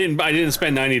 I didn't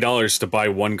spend $90 to buy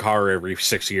one car every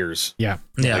 6 years. Yeah.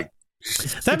 That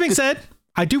being said,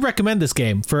 I do recommend this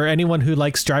game for anyone who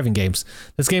likes driving games.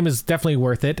 This game is definitely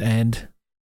worth it, and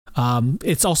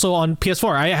it's also on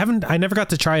PS4. I never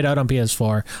got to try it out on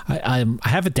PS4. I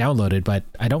have it downloaded, but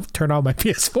I don't turn on my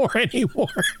PS4 anymore,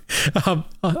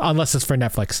 unless it's for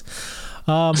Netflix.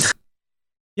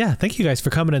 Yeah, thank you guys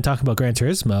for coming and talking about Gran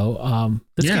Turismo.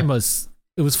 This game was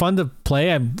fun to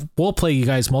play. We'll play you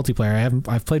guys multiplayer.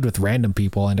 I've played with random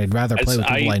people, and I'd rather play with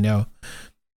people I know.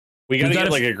 We gotta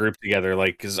get a group together,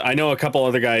 because I know a couple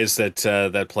other guys that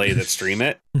play that stream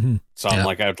it. Mm-hmm. So I'm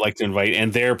I'd like to invite,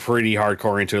 and they're pretty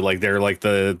hardcore into it. Like they're like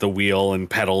the wheel and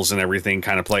pedals and everything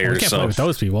kind of players. We can't play with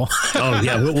those people. Oh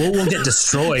yeah, we'll get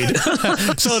destroyed.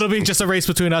 So it'll be just a race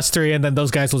between us three, and then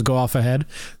those guys will go off ahead.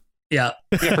 Yeah,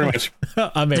 pretty much.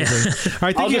 Amazing. All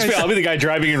right, I'll be the guy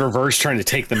driving in reverse trying to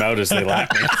take them out as they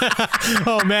lap me.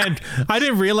 Oh man, I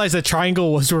didn't realize that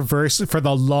triangle was reverse for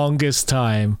the longest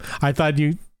time. I thought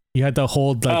you had to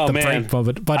hold the brake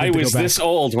button. I was this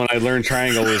old when I learned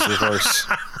triangle was reverse.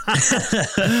 All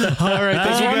right, I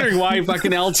was wondering why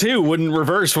fucking L2 wouldn't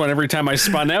reverse every time I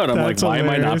spun out. I'm like, why am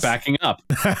I not backing up?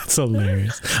 That's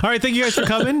hilarious. All right, thank you guys for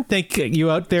coming. Thank you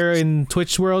out there in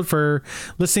Twitch world for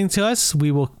listening to us.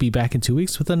 We will be back in 2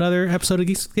 weeks with another episode of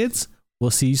Geeks with Kids. We'll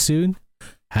see you soon.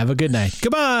 Have a good night.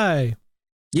 Goodbye.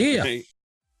 Yeah.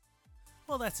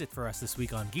 Well, that's it for us this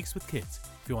week on Geeks with Kids.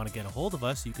 If you want to get a hold of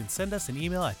us, you can send us an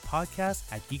email at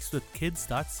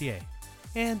podcast@geekswithkids.ca.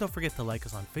 And don't forget to like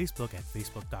us on Facebook at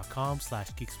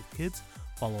facebook.com/geekswithkids.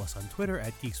 Follow us on Twitter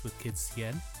at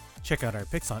geekswithkidscn. Check out our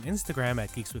pics on Instagram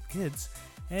at geekswithkids.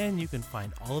 And you can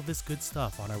find all of this good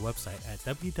stuff on our website at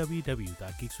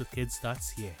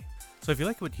www.geekswithkids.ca. So if you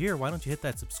like what you hear, why don't you hit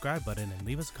that subscribe button and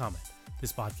leave us a comment.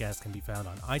 This podcast can be found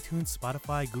on iTunes,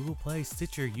 Spotify, Google Play,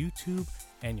 Stitcher, YouTube,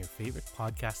 and your favorite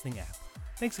podcasting app.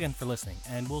 Thanks again for listening,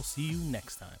 and we'll see you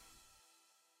next time.